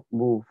cannot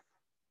move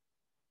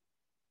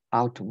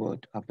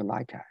outward of the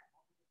right eye.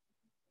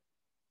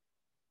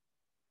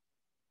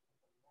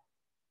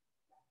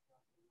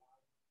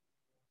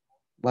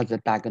 What's the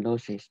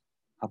diagnosis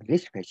of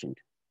this patient?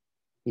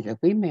 He's a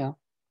female,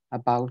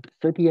 about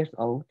 30 years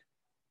old.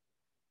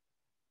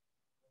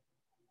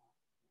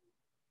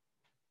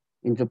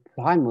 In the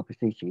primal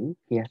position,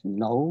 he has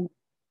no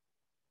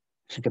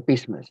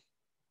strabismus.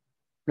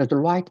 The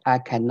right eye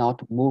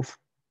cannot move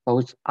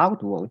both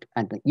outward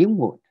and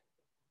inward,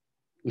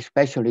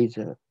 especially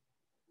the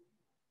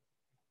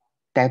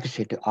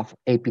deficit of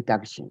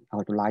abduction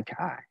of the right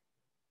eye.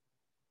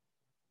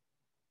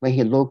 When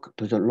he looks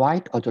to the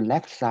right or the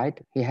left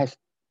side, he has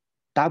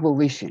double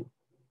vision.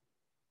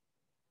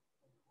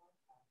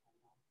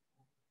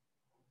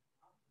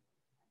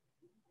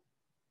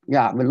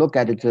 Yeah, we look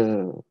at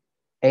the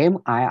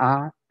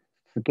MIR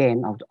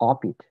scan of the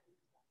orbit.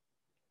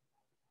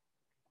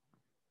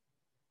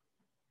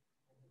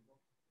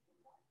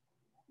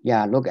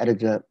 Yeah, look at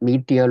the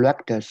medial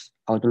rectus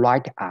of the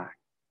right eye.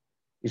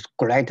 It's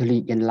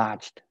greatly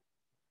enlarged.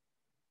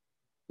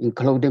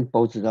 including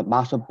both the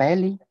muscle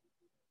belly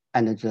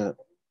and the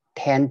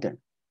tendon.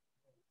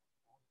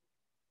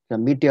 The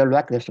medial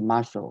rectus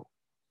muscle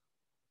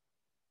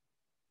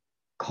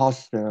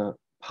causes the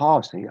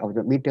palsy of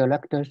the medial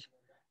rectus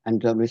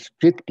and the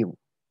restrictive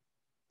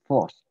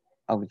force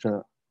of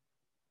the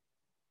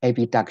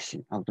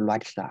abduction of the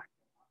right side.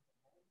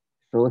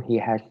 So he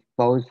has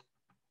both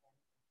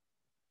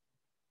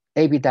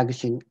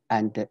abduction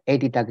and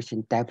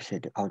adduction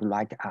deficit of the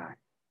right eye.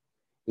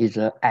 Is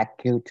an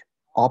acute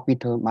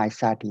orbital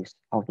myositis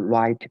of the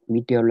right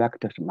medial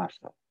rectus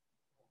muscle.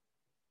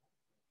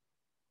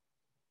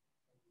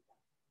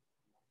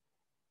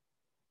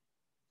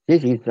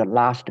 This is the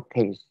last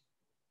case.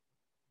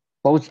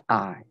 Both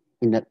eyes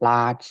in the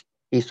large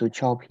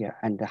esotropia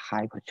and the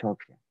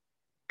hypertropia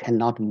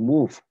cannot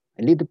move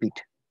a little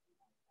bit.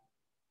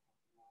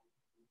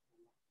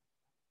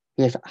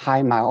 He has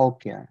high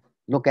myopia.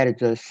 Look at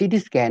the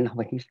CT scan of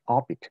his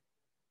orbit.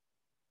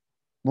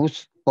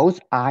 Both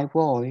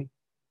eyeballs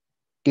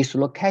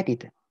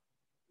dislocated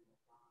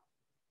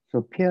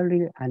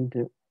superiorly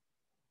and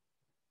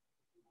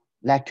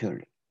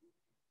laterally.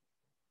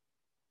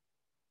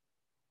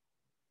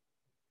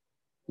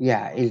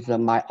 Yeah, it's a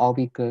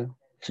myopic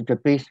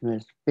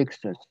strabismus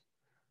fixus,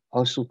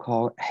 also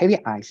called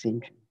heavy eye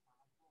syndrome.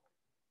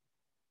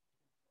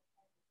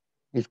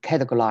 It's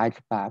categorized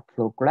by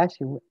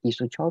progressive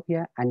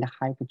esotropia and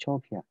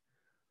hypertropia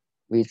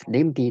with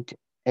limited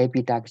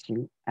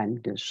abduction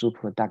and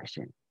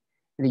superduction.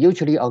 It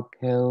usually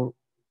occurs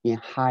in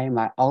high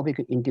myopic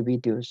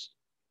individuals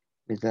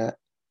with an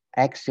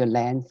axial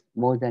length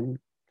more than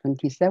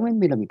 27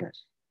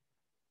 millimeters.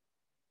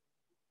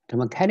 The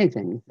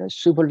mechanism is the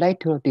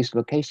superlateral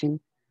dislocation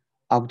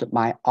of the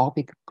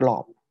myopic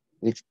globe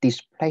with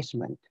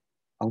displacement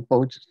of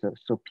both the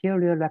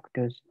superior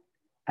rectus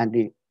and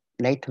the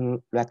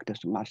lateral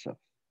rectus muscles.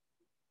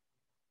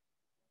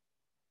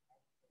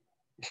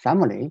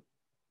 Summary,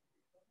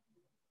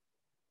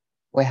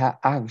 we have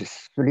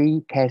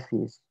 3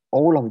 cases,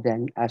 all of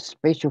them are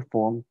special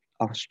forms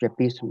of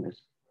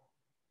strabismus.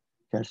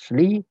 The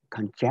 3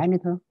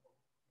 congenital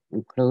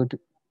include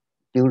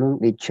dural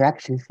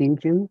retraction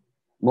syndrome,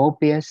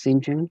 Mobius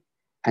syndrome,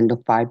 and the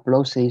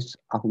fibrosis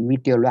of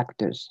medial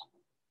rectus.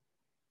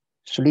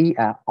 3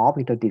 are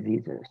orbital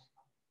diseases,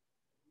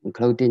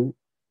 including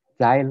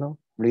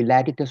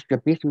xylo-related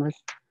strabismus,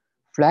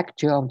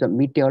 fracture of the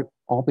medial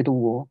orbital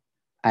wall,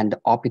 and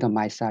orbital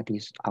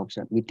myositis of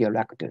the medial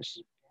rectus.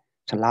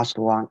 The last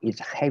one is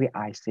heavy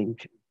eye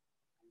syndrome.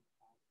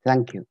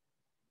 Thank you.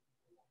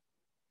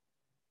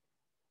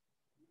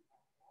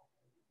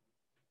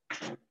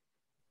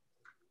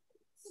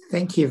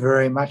 Thank you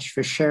very much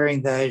for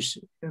sharing those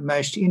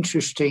most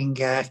interesting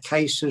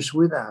cases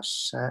with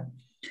us.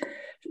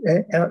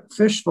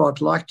 First of all,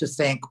 I'd like to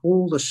thank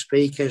all the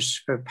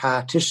speakers for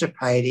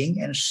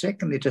participating, and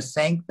secondly, to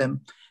thank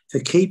them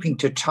for keeping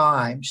to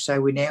time, so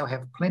we now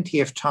have plenty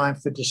of time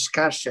for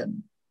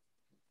discussion.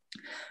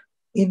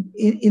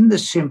 In the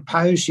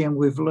symposium,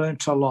 we've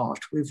learnt a lot.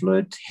 We've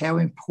learnt how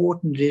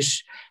important it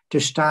is to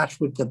start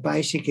with the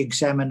basic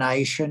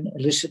examination,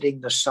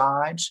 eliciting the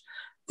signs,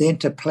 then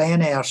to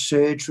plan our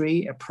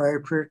surgery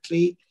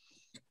appropriately,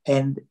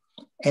 and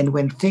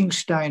when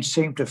things don't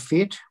seem to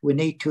fit, we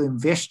need to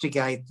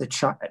investigate the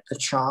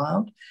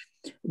child.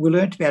 We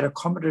learnt about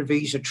accommodative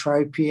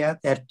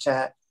esotropia,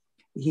 that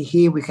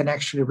here we can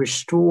actually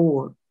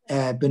restore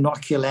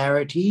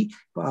binocularity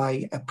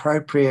by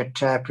appropriate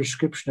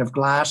prescription of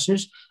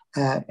glasses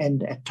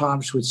and at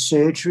times with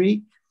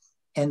surgery.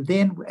 And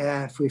then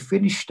if we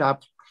finished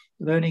up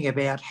learning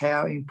about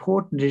how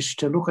important it is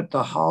to look at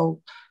the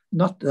whole,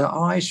 not the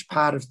eyes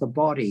part of the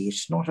body.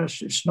 It's not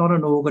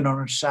an organ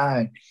on its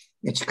own.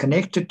 It's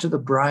connected to the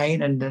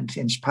brain and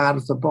it's part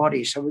of the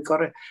body. So we've got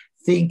to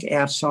think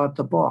outside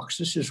the box.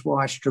 This is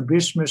why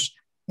strabismus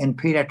and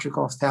pediatric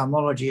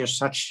ophthalmology are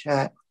such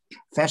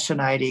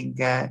fascinating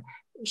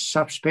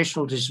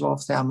subspecialties of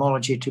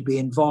ophthalmology to be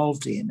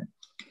involved in.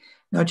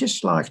 Now, I'd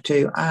just like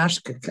to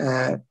ask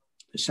a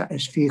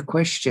few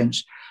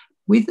questions.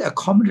 With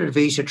accommodative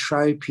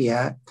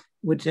esotropia,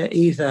 would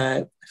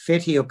either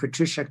Fetty or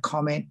Patricia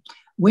comment,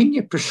 when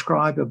you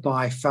prescribe a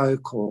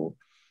bifocal,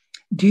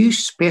 do you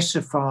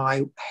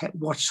specify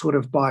what sort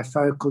of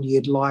bifocal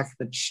you'd like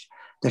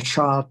the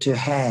child to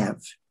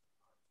have?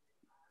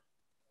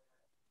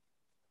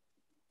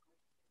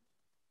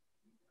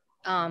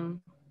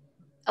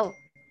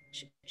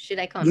 Should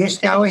I comment? Yes,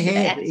 go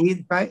ahead.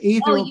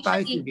 Either or both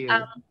of you.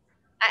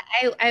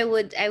 I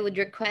would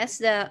request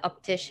the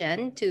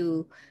optician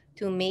to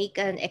make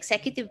an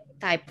executive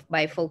type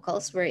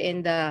bifocals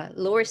wherein the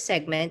lower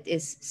segment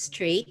is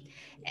straight,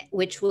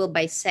 which will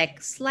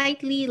bisect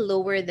slightly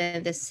lower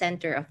than the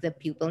center of the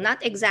pupil,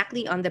 not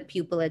exactly on the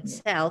pupil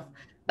itself,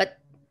 but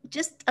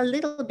just a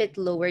little bit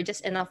lower,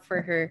 just enough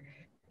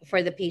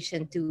for the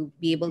patient to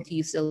be able to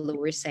use the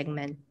lower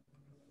segment.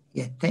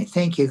 Yeah,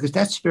 thank you, because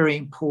that's very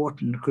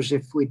important, because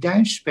if we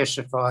don't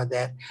specify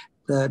that,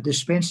 the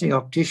dispensing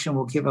optician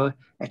will give a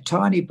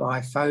tiny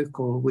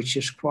bifocal, which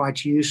is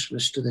quite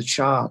useless to the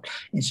child.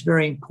 It's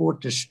very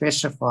important to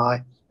specify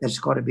that's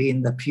got to be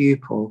in the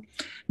pupil.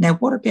 Now,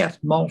 what about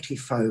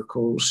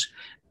multifocals?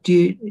 Do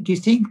you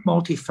think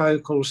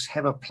multifocals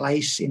have a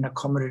place in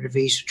accommodative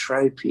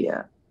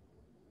esotropia?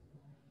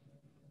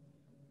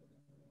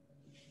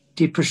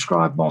 Do you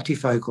prescribe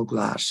multifocal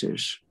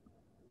glasses?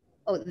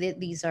 Oh,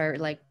 these are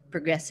like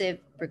progressive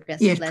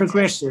Yes, lenses?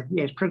 progressive.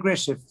 Yes,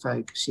 progressive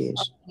focus. Yes.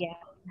 Oh, yeah.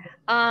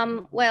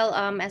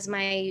 As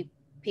my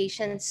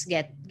patients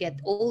get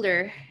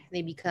older,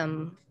 they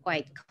become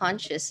quite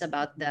conscious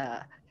about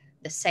the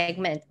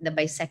segment, the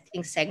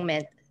bisecting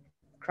segment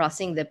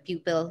crossing the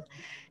pupil,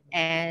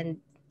 and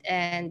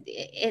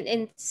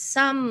in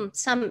some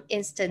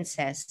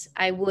instances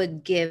I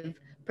would give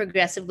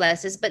progressive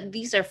glasses, but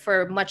these are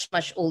for much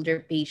older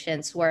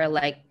patients who are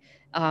like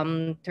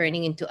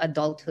turning into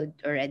adulthood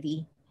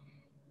already.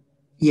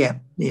 Yeah.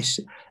 Yes.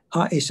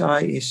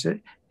 Yes.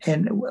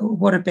 And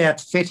what about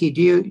Fetty?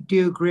 Do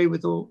you agree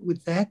with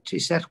that?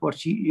 Is that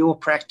what your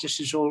practice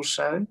is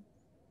also?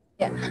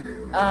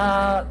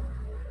 Yeah.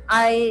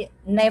 I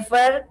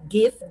never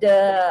give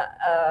the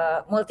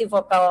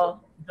multifocal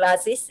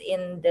glasses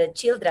in the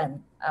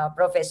children,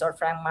 Professor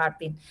Frank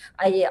Martin.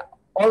 I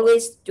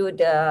always do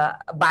the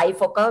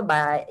bifocal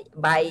by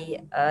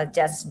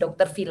just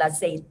Dr. Villa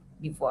said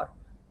before.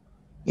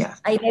 Yeah.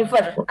 I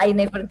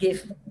never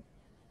give.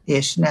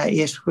 Yes,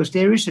 because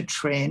there is a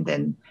trend,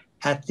 and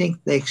I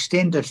think the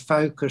extended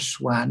focus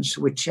ones,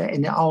 which are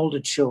in the older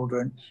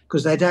children,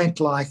 because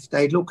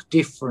they look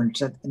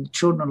different, and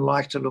children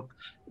like to look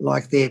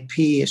like their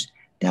peers.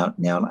 Now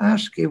I'll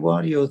ask you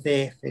while you're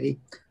there, Fetty,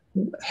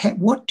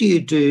 what do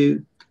you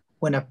do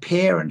when a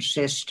parent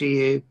says to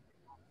you,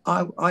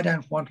 I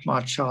don't want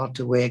my child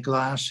to wear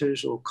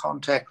glasses or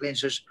contact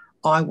lenses,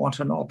 I want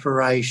an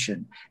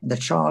operation, and the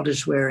child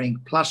is wearing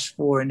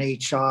 +4 in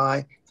each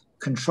eye,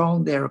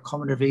 controlling their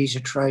accommodative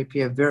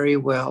esotropia very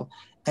well,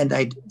 and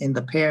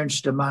the parents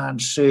demand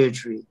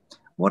surgery.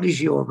 What is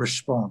your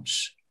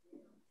response?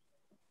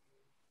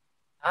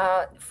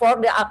 For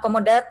the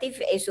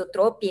accommodative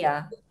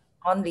esotropia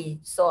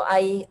only, so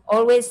I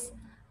always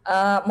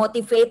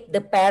motivate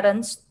the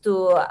parents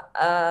to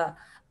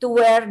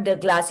wear the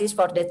glasses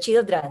for the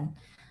children,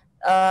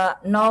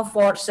 no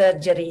for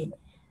surgery.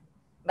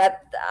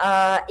 But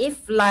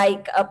if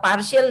like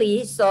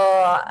partially, so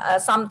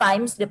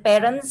sometimes the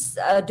parents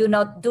do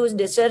not do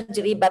the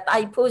surgery, but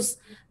I push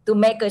to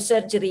make a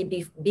surgery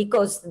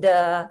because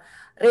the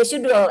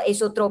residual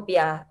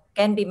esotropia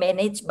can be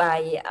managed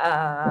by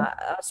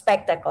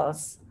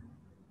spectacles.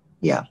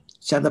 Yeah,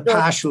 so the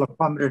partial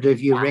accommodative,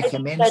 you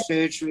recommend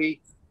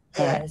surgery,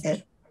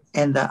 yes.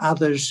 and the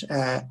others,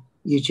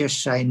 you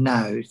just say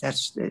no.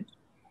 That's it.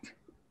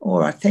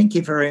 All right, thank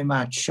you very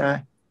much.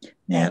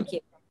 Thank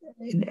you.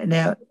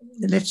 Now,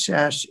 let's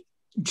ask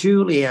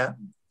Julia.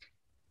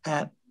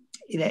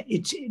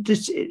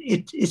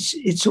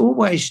 It's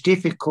always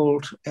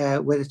difficult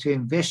whether to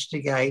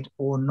investigate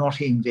or not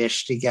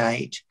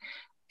investigate,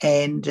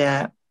 and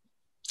I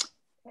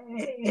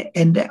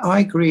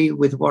agree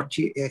with what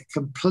you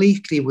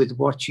completely with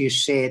what you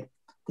said,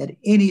 that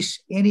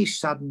any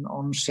sudden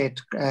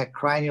onset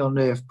cranial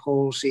nerve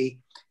palsy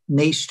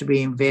needs to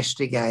be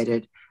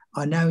investigated.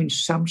 I know in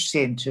some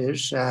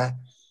centres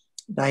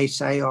they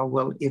say, oh,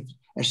 well, if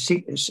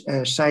say it's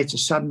a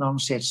sudden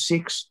onset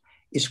 6,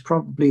 it's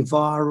probably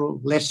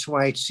viral, let's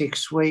wait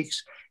 6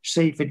 weeks,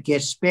 see if it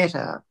gets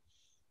better.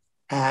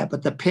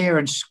 But the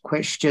parents'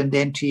 question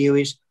then to you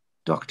is,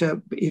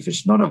 Doctor, if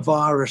it's not a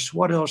virus,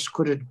 what else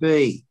could it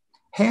be?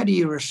 How do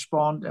you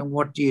respond and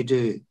what do you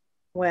do?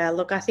 Well,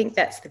 look, I think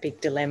that's the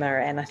big dilemma,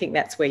 and I think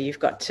that's where you've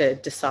got to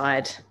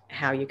decide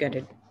how you're going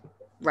to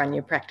run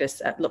your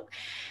practice. Look,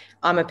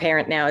 I'm a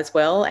parent now as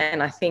well,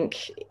 and I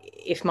think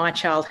if my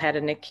child had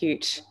an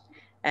acute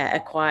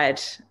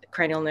acquired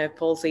cranial nerve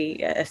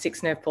palsy, a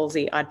 6 nerve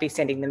palsy, I'd be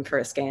sending them for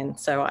a scan.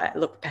 So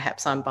look,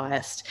 perhaps I'm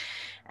biased,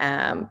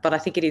 but I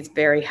think it is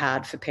very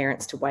hard for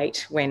parents to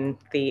wait when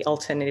the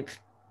alternative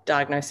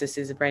diagnosis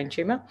is a brain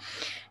tumour.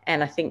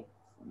 And I think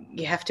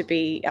you have to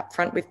be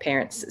upfront with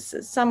parents.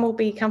 Some will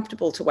be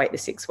comfortable to wait the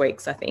 6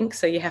 weeks, I think.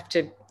 So you have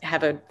to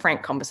have a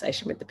frank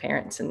conversation with the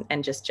parents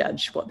and just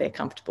judge what they're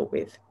comfortable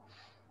with.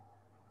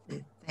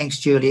 Thanks,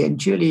 Julia. And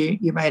Julia,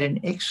 you made an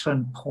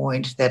excellent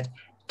point that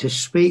to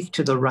speak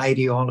to the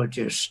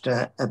radiologist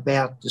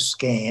about the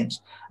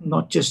scans,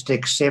 not just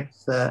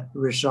accept the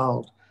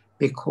result,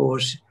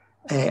 because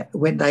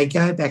when they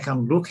go back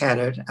and look at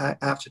it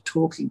after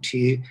talking to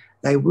you,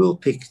 they will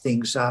pick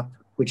things up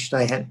which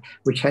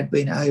had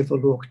been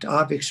overlooked.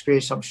 I've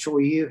experienced, I'm sure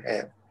you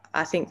have.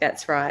 I think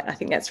that's right.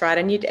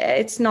 And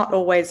it's not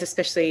always,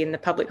 especially in the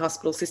public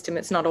hospital system,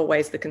 it's not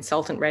always the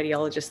consultant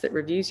radiologist that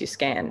reviews your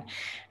scan.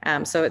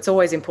 So it's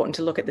always important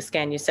to look at the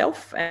scan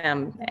yourself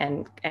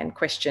and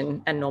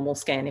question a normal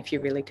scan if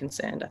you're really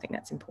concerned. I think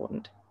that's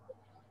important.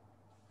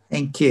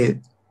 Thank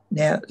you.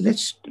 Now,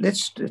 let's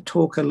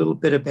talk a little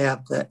bit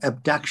about the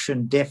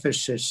abduction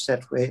deficits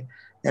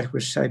that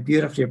was so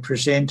beautifully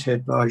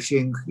presented by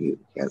Jing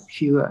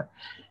Hua.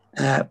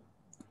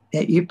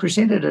 You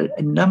presented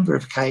a number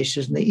of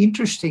cases, and the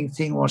interesting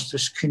thing was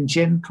this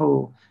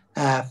congenital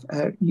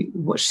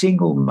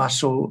single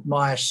muscle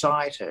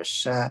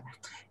myositis,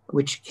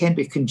 which can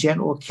be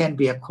congenital or can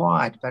be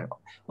acquired, but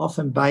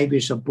often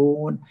babies are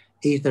born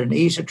either an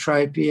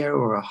esotropia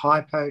or a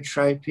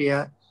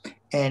hypotropia.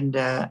 And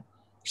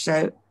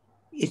so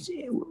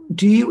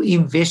do you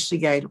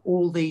investigate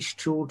all these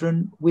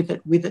children with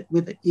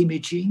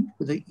imaging,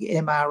 with the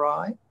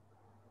MRI?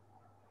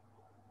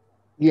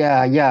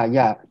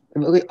 Yeah.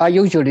 I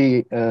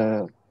usually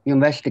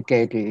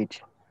investigate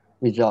it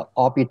with the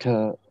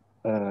orbital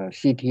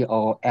CT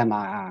or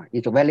MRI.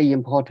 It's very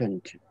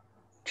important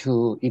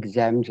to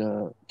examine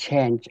the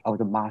change of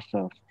the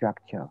muscle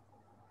structure.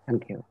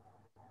 Thank you.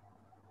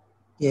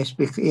 Yes,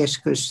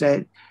 because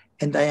that,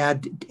 and they are.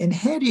 And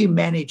how do you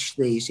manage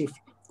these?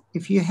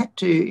 If you had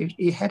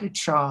a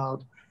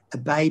child, a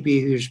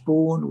baby who's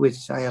born with,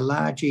 say, a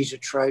large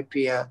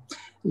esotropia,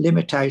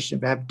 limitation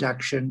of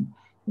abduction,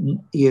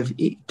 you've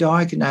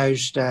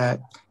diagnosed that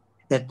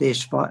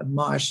there's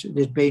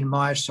been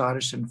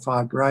myositis and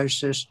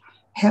fibrosis.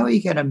 How are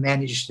you going to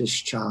manage this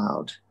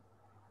child?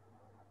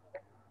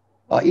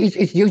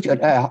 It's usually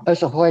as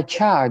for a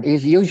child,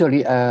 it's usually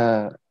it's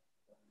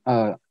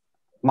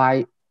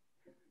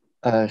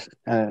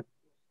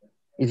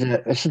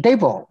a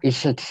stable.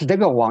 It's a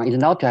stable one. It's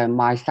not a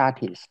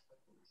myositis.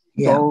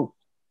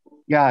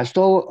 Yeah.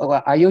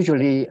 So I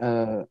usually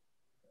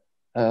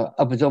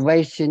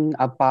observation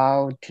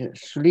about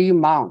 3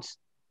 months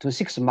to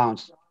 6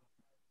 months.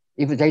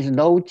 If there is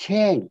no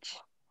change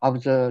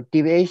of the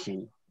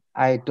deviation,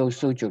 I do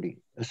surgery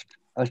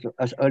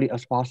as early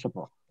as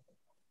possible.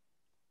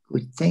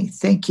 Good.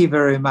 Thank you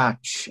very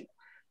much.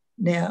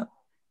 Now,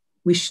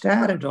 we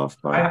started off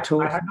by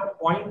talking. I had a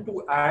point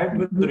to add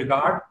with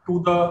regard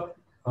to the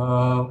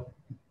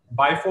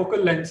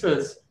bifocal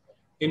lenses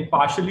in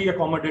partially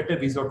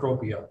accommodative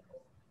esotropia.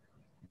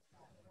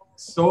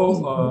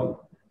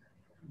 So,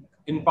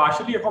 in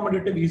partially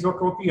accommodative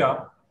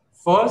esotropia,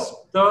 first,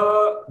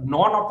 the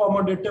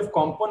non-accommodative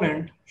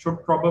component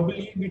should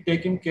probably be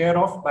taken care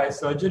of by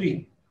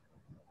surgery,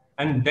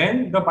 and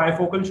then the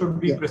bifocal should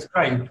be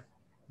prescribed,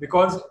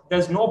 because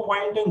there's no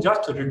point in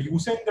just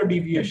reducing the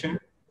deviation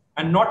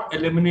and not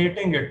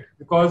eliminating it,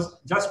 because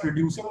just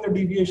reducing the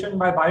deviation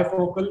by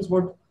bifocals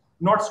would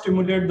not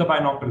stimulate the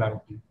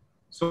binocularity.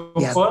 So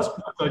first,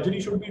 the surgery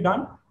should be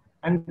done,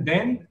 and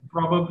then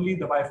probably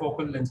the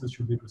bifocal lenses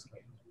should be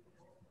prescribed.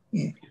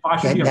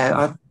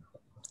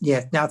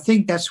 Now I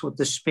think that's what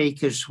the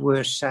speakers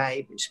were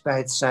saying. It's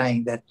both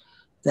saying that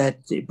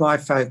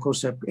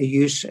bifocals are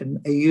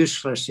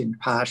useless in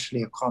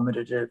partially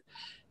accommodative.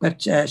 But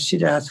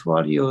Siddharth,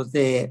 while you're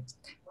there,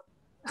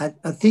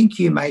 I think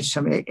you made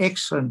some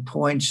excellent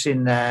points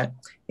in the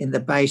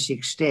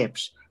basic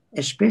steps,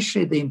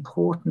 especially the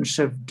importance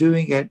of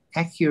doing an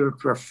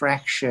accurate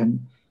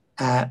refraction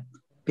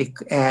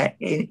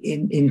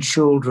in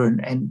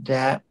children,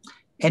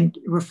 and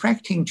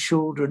refracting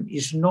children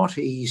is not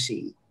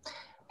easy.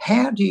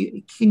 Can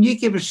you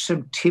give us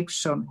some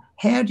tips on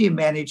how do you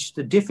manage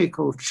the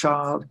difficult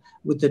child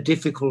with the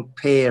difficult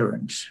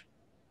parents?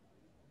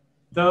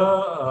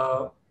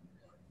 The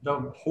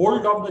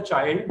hold of the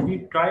child,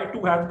 we try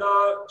to have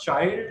the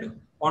child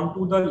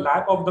onto the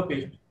lap of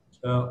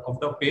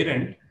the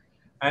parent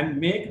and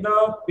make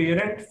the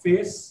parent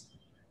face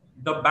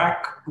the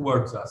back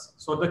towards us.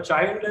 So the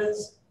child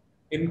is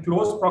in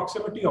close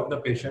proximity of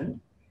the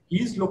patient.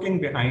 He's looking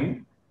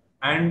behind,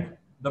 and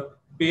the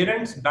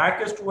parent's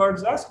back is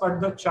towards us, but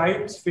the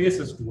child's face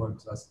is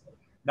towards us.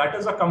 That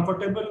is a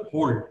comfortable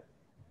hold.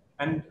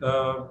 And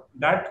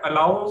that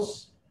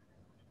allows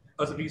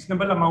a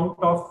reasonable amount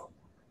of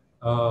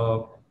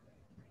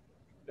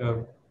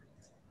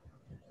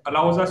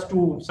allows us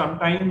to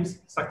sometimes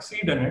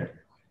succeed in it.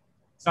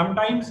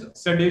 Sometimes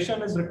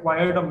sedation is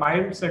required, a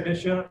mild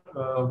sedation,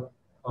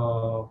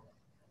 an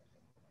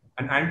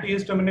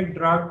antihistaminic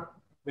drug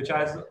which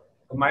has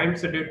a mild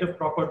sedative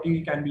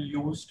property can be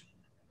used.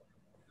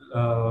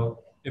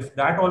 If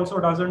that also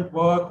doesn't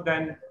work,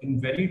 then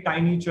in very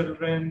tiny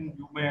children,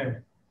 you may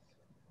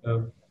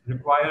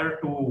require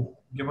to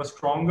give a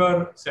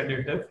stronger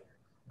sedative.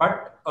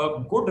 But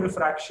a good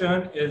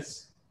refraction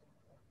is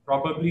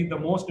probably the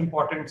most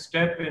important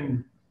step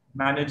in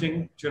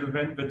managing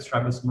children with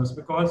strabismus,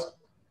 because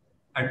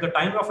at the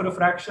time of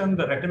refraction,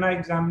 the retina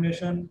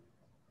examination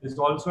is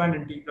also an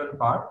integral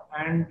part,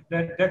 and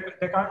there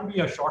can't be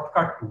a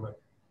shortcut to it.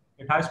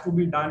 It has to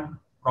be done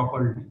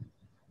properly.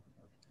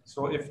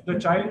 So if the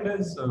child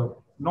is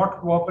not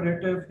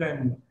cooperative,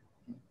 then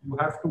you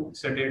have to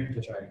sedate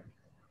the child.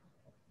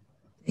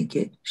 Thank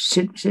you.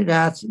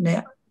 Siddharth,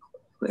 now,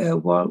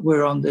 while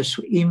we're on this,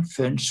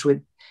 infants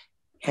with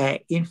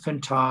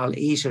infantile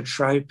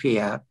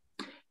esotropia,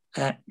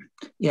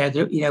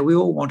 we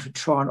all want to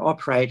try and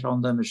operate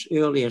on them as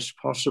early as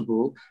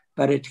possible,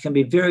 but it can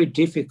be very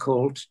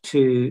difficult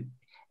to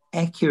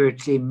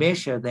accurately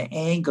measure the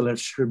angle of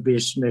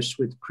strabismus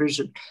with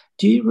prism.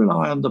 Do you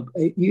rely on are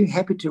you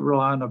happy to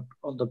rely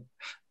on the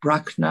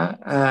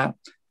Bruckner,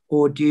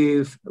 or do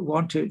you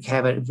want to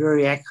have a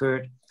very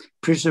accurate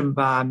prism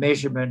bar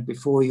measurement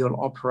before you'll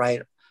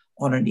operate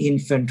on an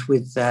infant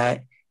with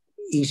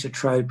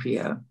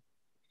esotropia?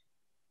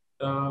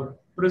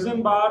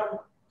 Prism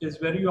bar is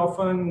very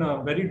often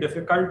very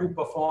difficult to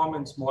perform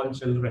in small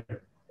children.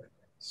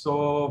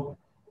 So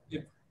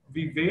if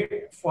we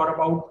wait for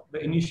about the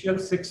initial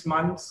 6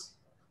 months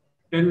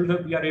till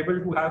we are able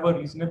to have a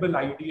reasonable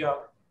idea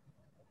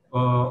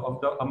of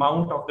the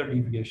amount of the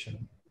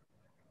deviation.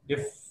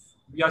 If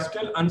we are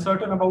still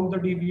uncertain about the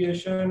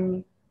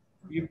deviation,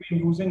 we've been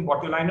using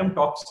botulinum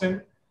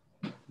toxin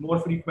more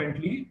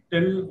frequently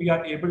till we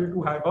are able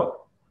to have an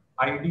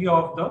idea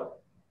of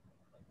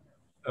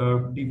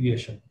the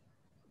deviation.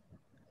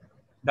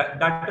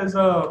 That is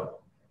a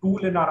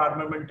tool in our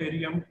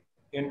armamentarium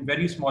in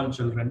very small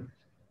children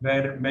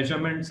where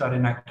measurements are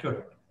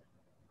inaccurate.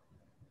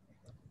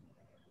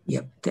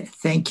 Yep.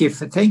 Thank you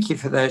for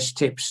those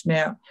tips.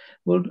 Now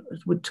we'll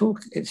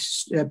talk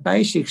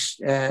basics.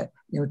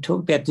 We'll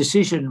talk about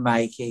decision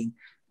making.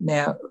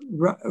 Now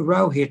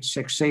Rohit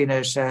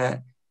Saxena's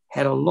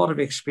had a lot of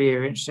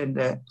experience, and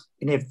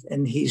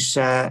his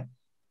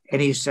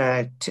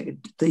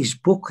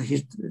book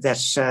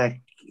that's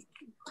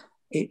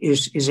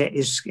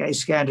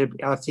is going to,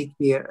 I think,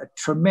 be a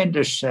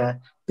tremendous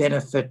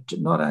benefit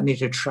not only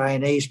to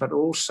trainees but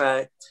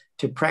also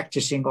to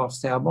practicing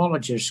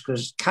ophthalmologists,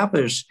 because it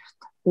covers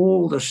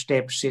all the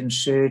steps in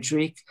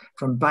surgery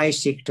from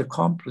basic to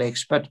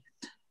complex. But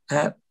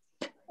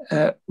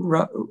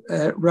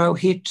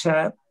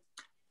Rohit,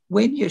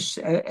 when you're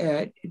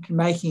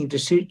making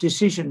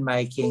decision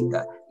making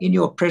in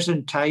your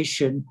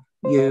presentation,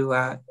 you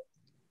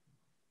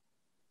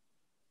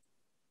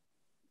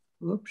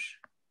whoops.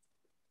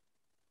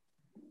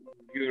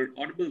 You're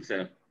audible,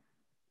 sir.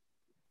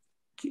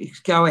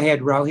 Go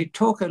ahead, Rohit.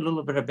 Talk a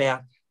little bit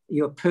about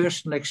your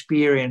personal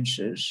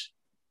experiences.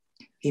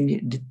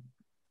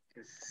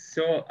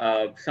 So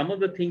some of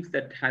the things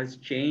that has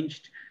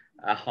changed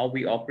how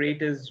we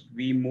operate is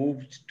we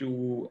moved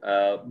to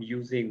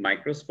using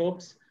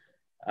microscopes,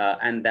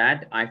 and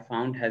that I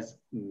found has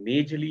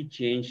majorly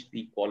changed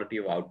the quality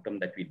of outcome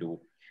that we do.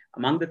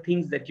 Among the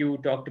things that you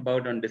talked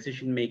about on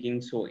decision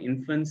making, so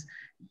infants,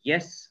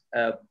 yes,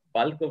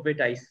 bulk of it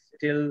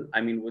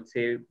would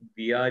say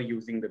we are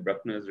using the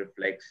Bruckner's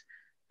reflex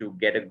to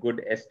get a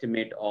good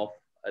estimate of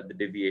the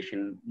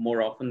deviation.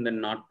 More often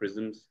than not,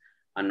 prisms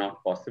are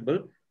not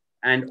possible.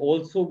 And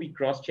also we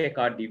cross-check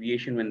our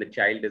deviation when the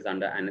child is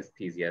under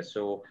anesthesia.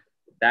 So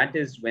that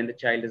is when the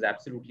child is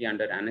absolutely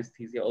under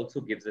anesthesia,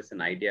 also gives us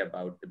an idea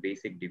about the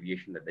basic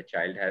deviation that the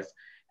child has,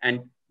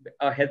 and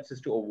helps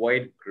us to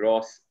avoid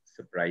gross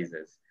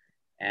surprises.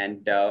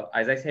 And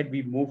as I said,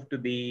 we moved to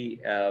the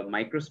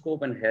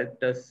microscope and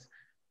helped us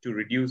to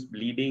reduce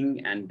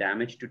bleeding and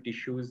damage to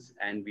tissues.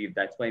 And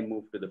that's why I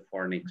moved to the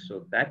fornix.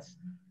 So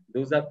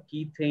those are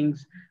key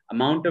things.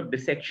 Amount of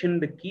dissection,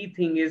 the key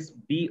thing is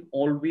be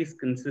always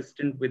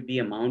consistent with the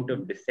amount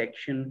of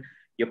dissection,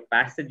 your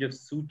passage of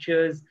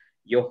sutures,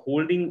 your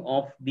holding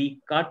of the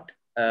cut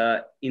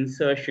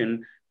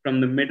insertion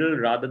from the middle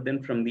rather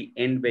than from the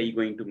end where you're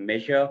going to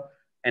measure,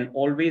 and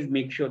always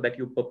make sure that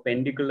you're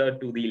perpendicular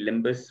to the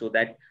limbus so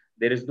that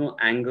there is no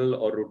angle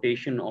or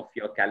rotation of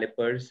your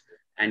calipers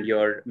and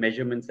your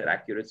measurements are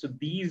accurate. So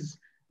these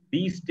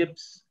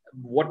tips,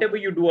 whatever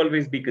you do,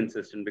 always be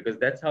consistent, because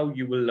that's how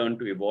you will learn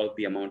to evolve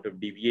the amount of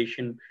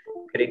deviation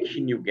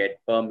correction you get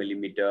per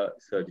millimeter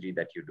surgery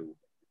that you do.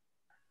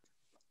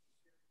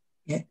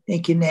 Yeah,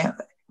 thank you. Now,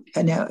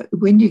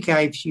 when you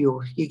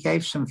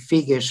gave some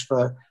figures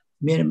for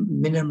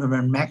minimum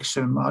and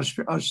maximum, I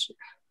was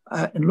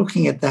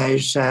looking at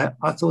those. I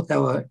thought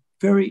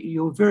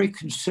you were very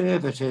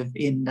conservative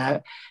in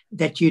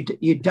that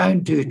you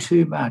don't do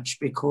too much,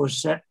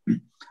 because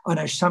I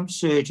know some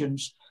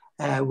surgeons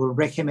will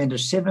recommend a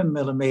 7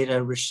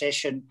 millimeter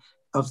recession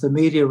of the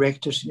media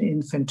rectus and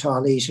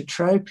infantile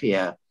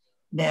esotropia.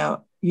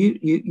 Now,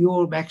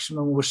 your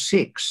maximum was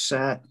 6,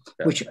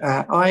 which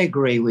I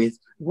agree with.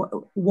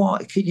 Why?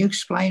 Can you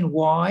explain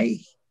why?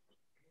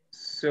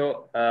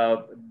 So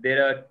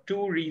there are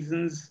 2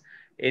 reasons.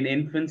 In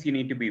infants, you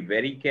need to be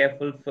very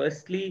careful.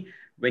 Firstly,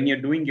 when you're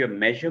doing your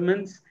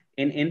measurements,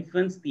 in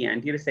infants, the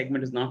anterior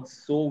segment is not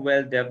so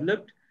well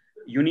developed.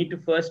 You need to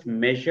first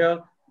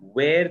measure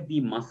where the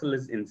muscle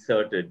is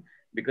inserted,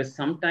 because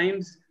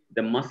sometimes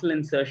the muscle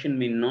insertion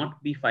may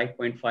not be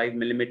 5.5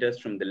 millimeters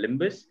from the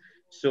limbus.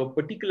 So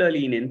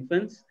particularly in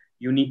infants,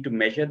 you need to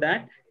measure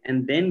that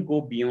and then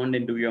go beyond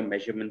and do your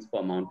measurements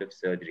for amount of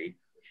surgery.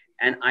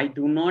 And I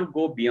do not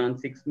go beyond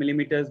 6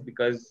 millimeters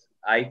because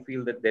I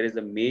feel that there is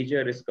a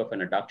major risk of an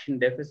adduction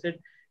deficit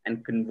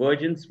and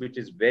convergence, which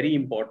is very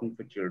important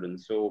for children.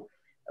 So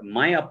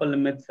my upper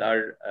limits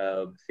are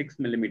 6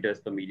 millimeters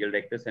for medial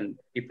rectus, and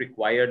if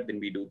required, then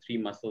we do 3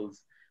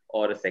 muscles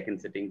or a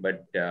second sitting.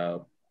 But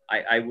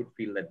I would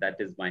feel that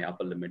is my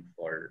upper limit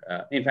for,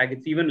 in fact,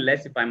 it's even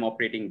less if I'm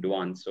operating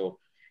Duans. So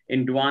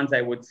in Duans,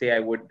 I would say I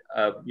would,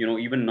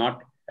 even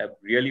not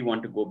really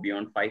want to go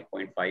beyond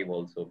 5.5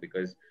 also,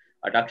 because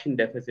adduction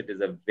deficit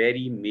is a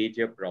very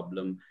major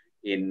problem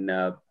in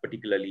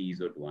particularly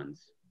ESO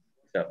Duans.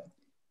 So.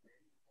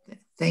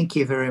 Thank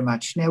you very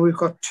much. Now we've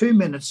got 2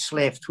 minutes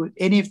left. Would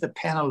any of the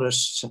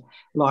panelists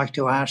like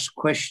to ask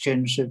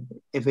questions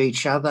of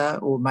each other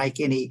or make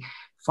any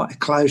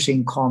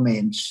closing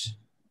comments?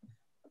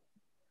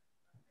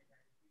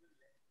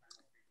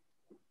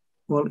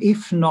 Well,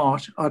 if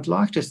not, I'd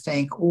like to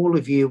thank all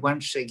of you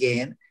once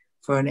again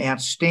for an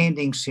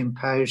outstanding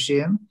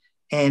symposium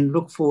and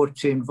look forward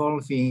to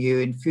involving you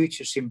in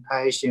future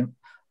symposium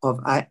of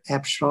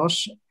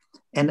APSROS.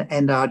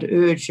 And I'd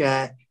urge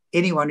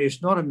anyone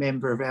who's not a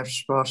member of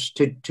APSROS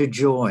to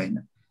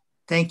join.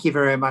 Thank you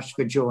very much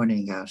for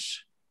joining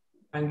us.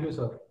 Thank you,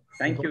 sir.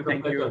 Thank you.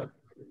 Thank you.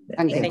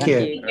 Thank you. Thank you,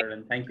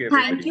 everybody.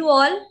 Thank you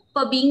all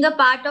for being a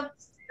part of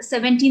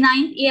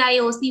 79th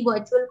AIOC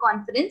virtual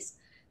conference.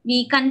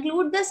 We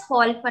conclude this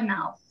hall for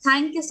now.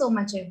 Thank you so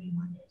much,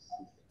 everyone.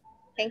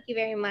 Thank you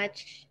very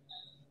much.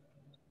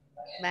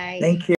 Bye. Thank you.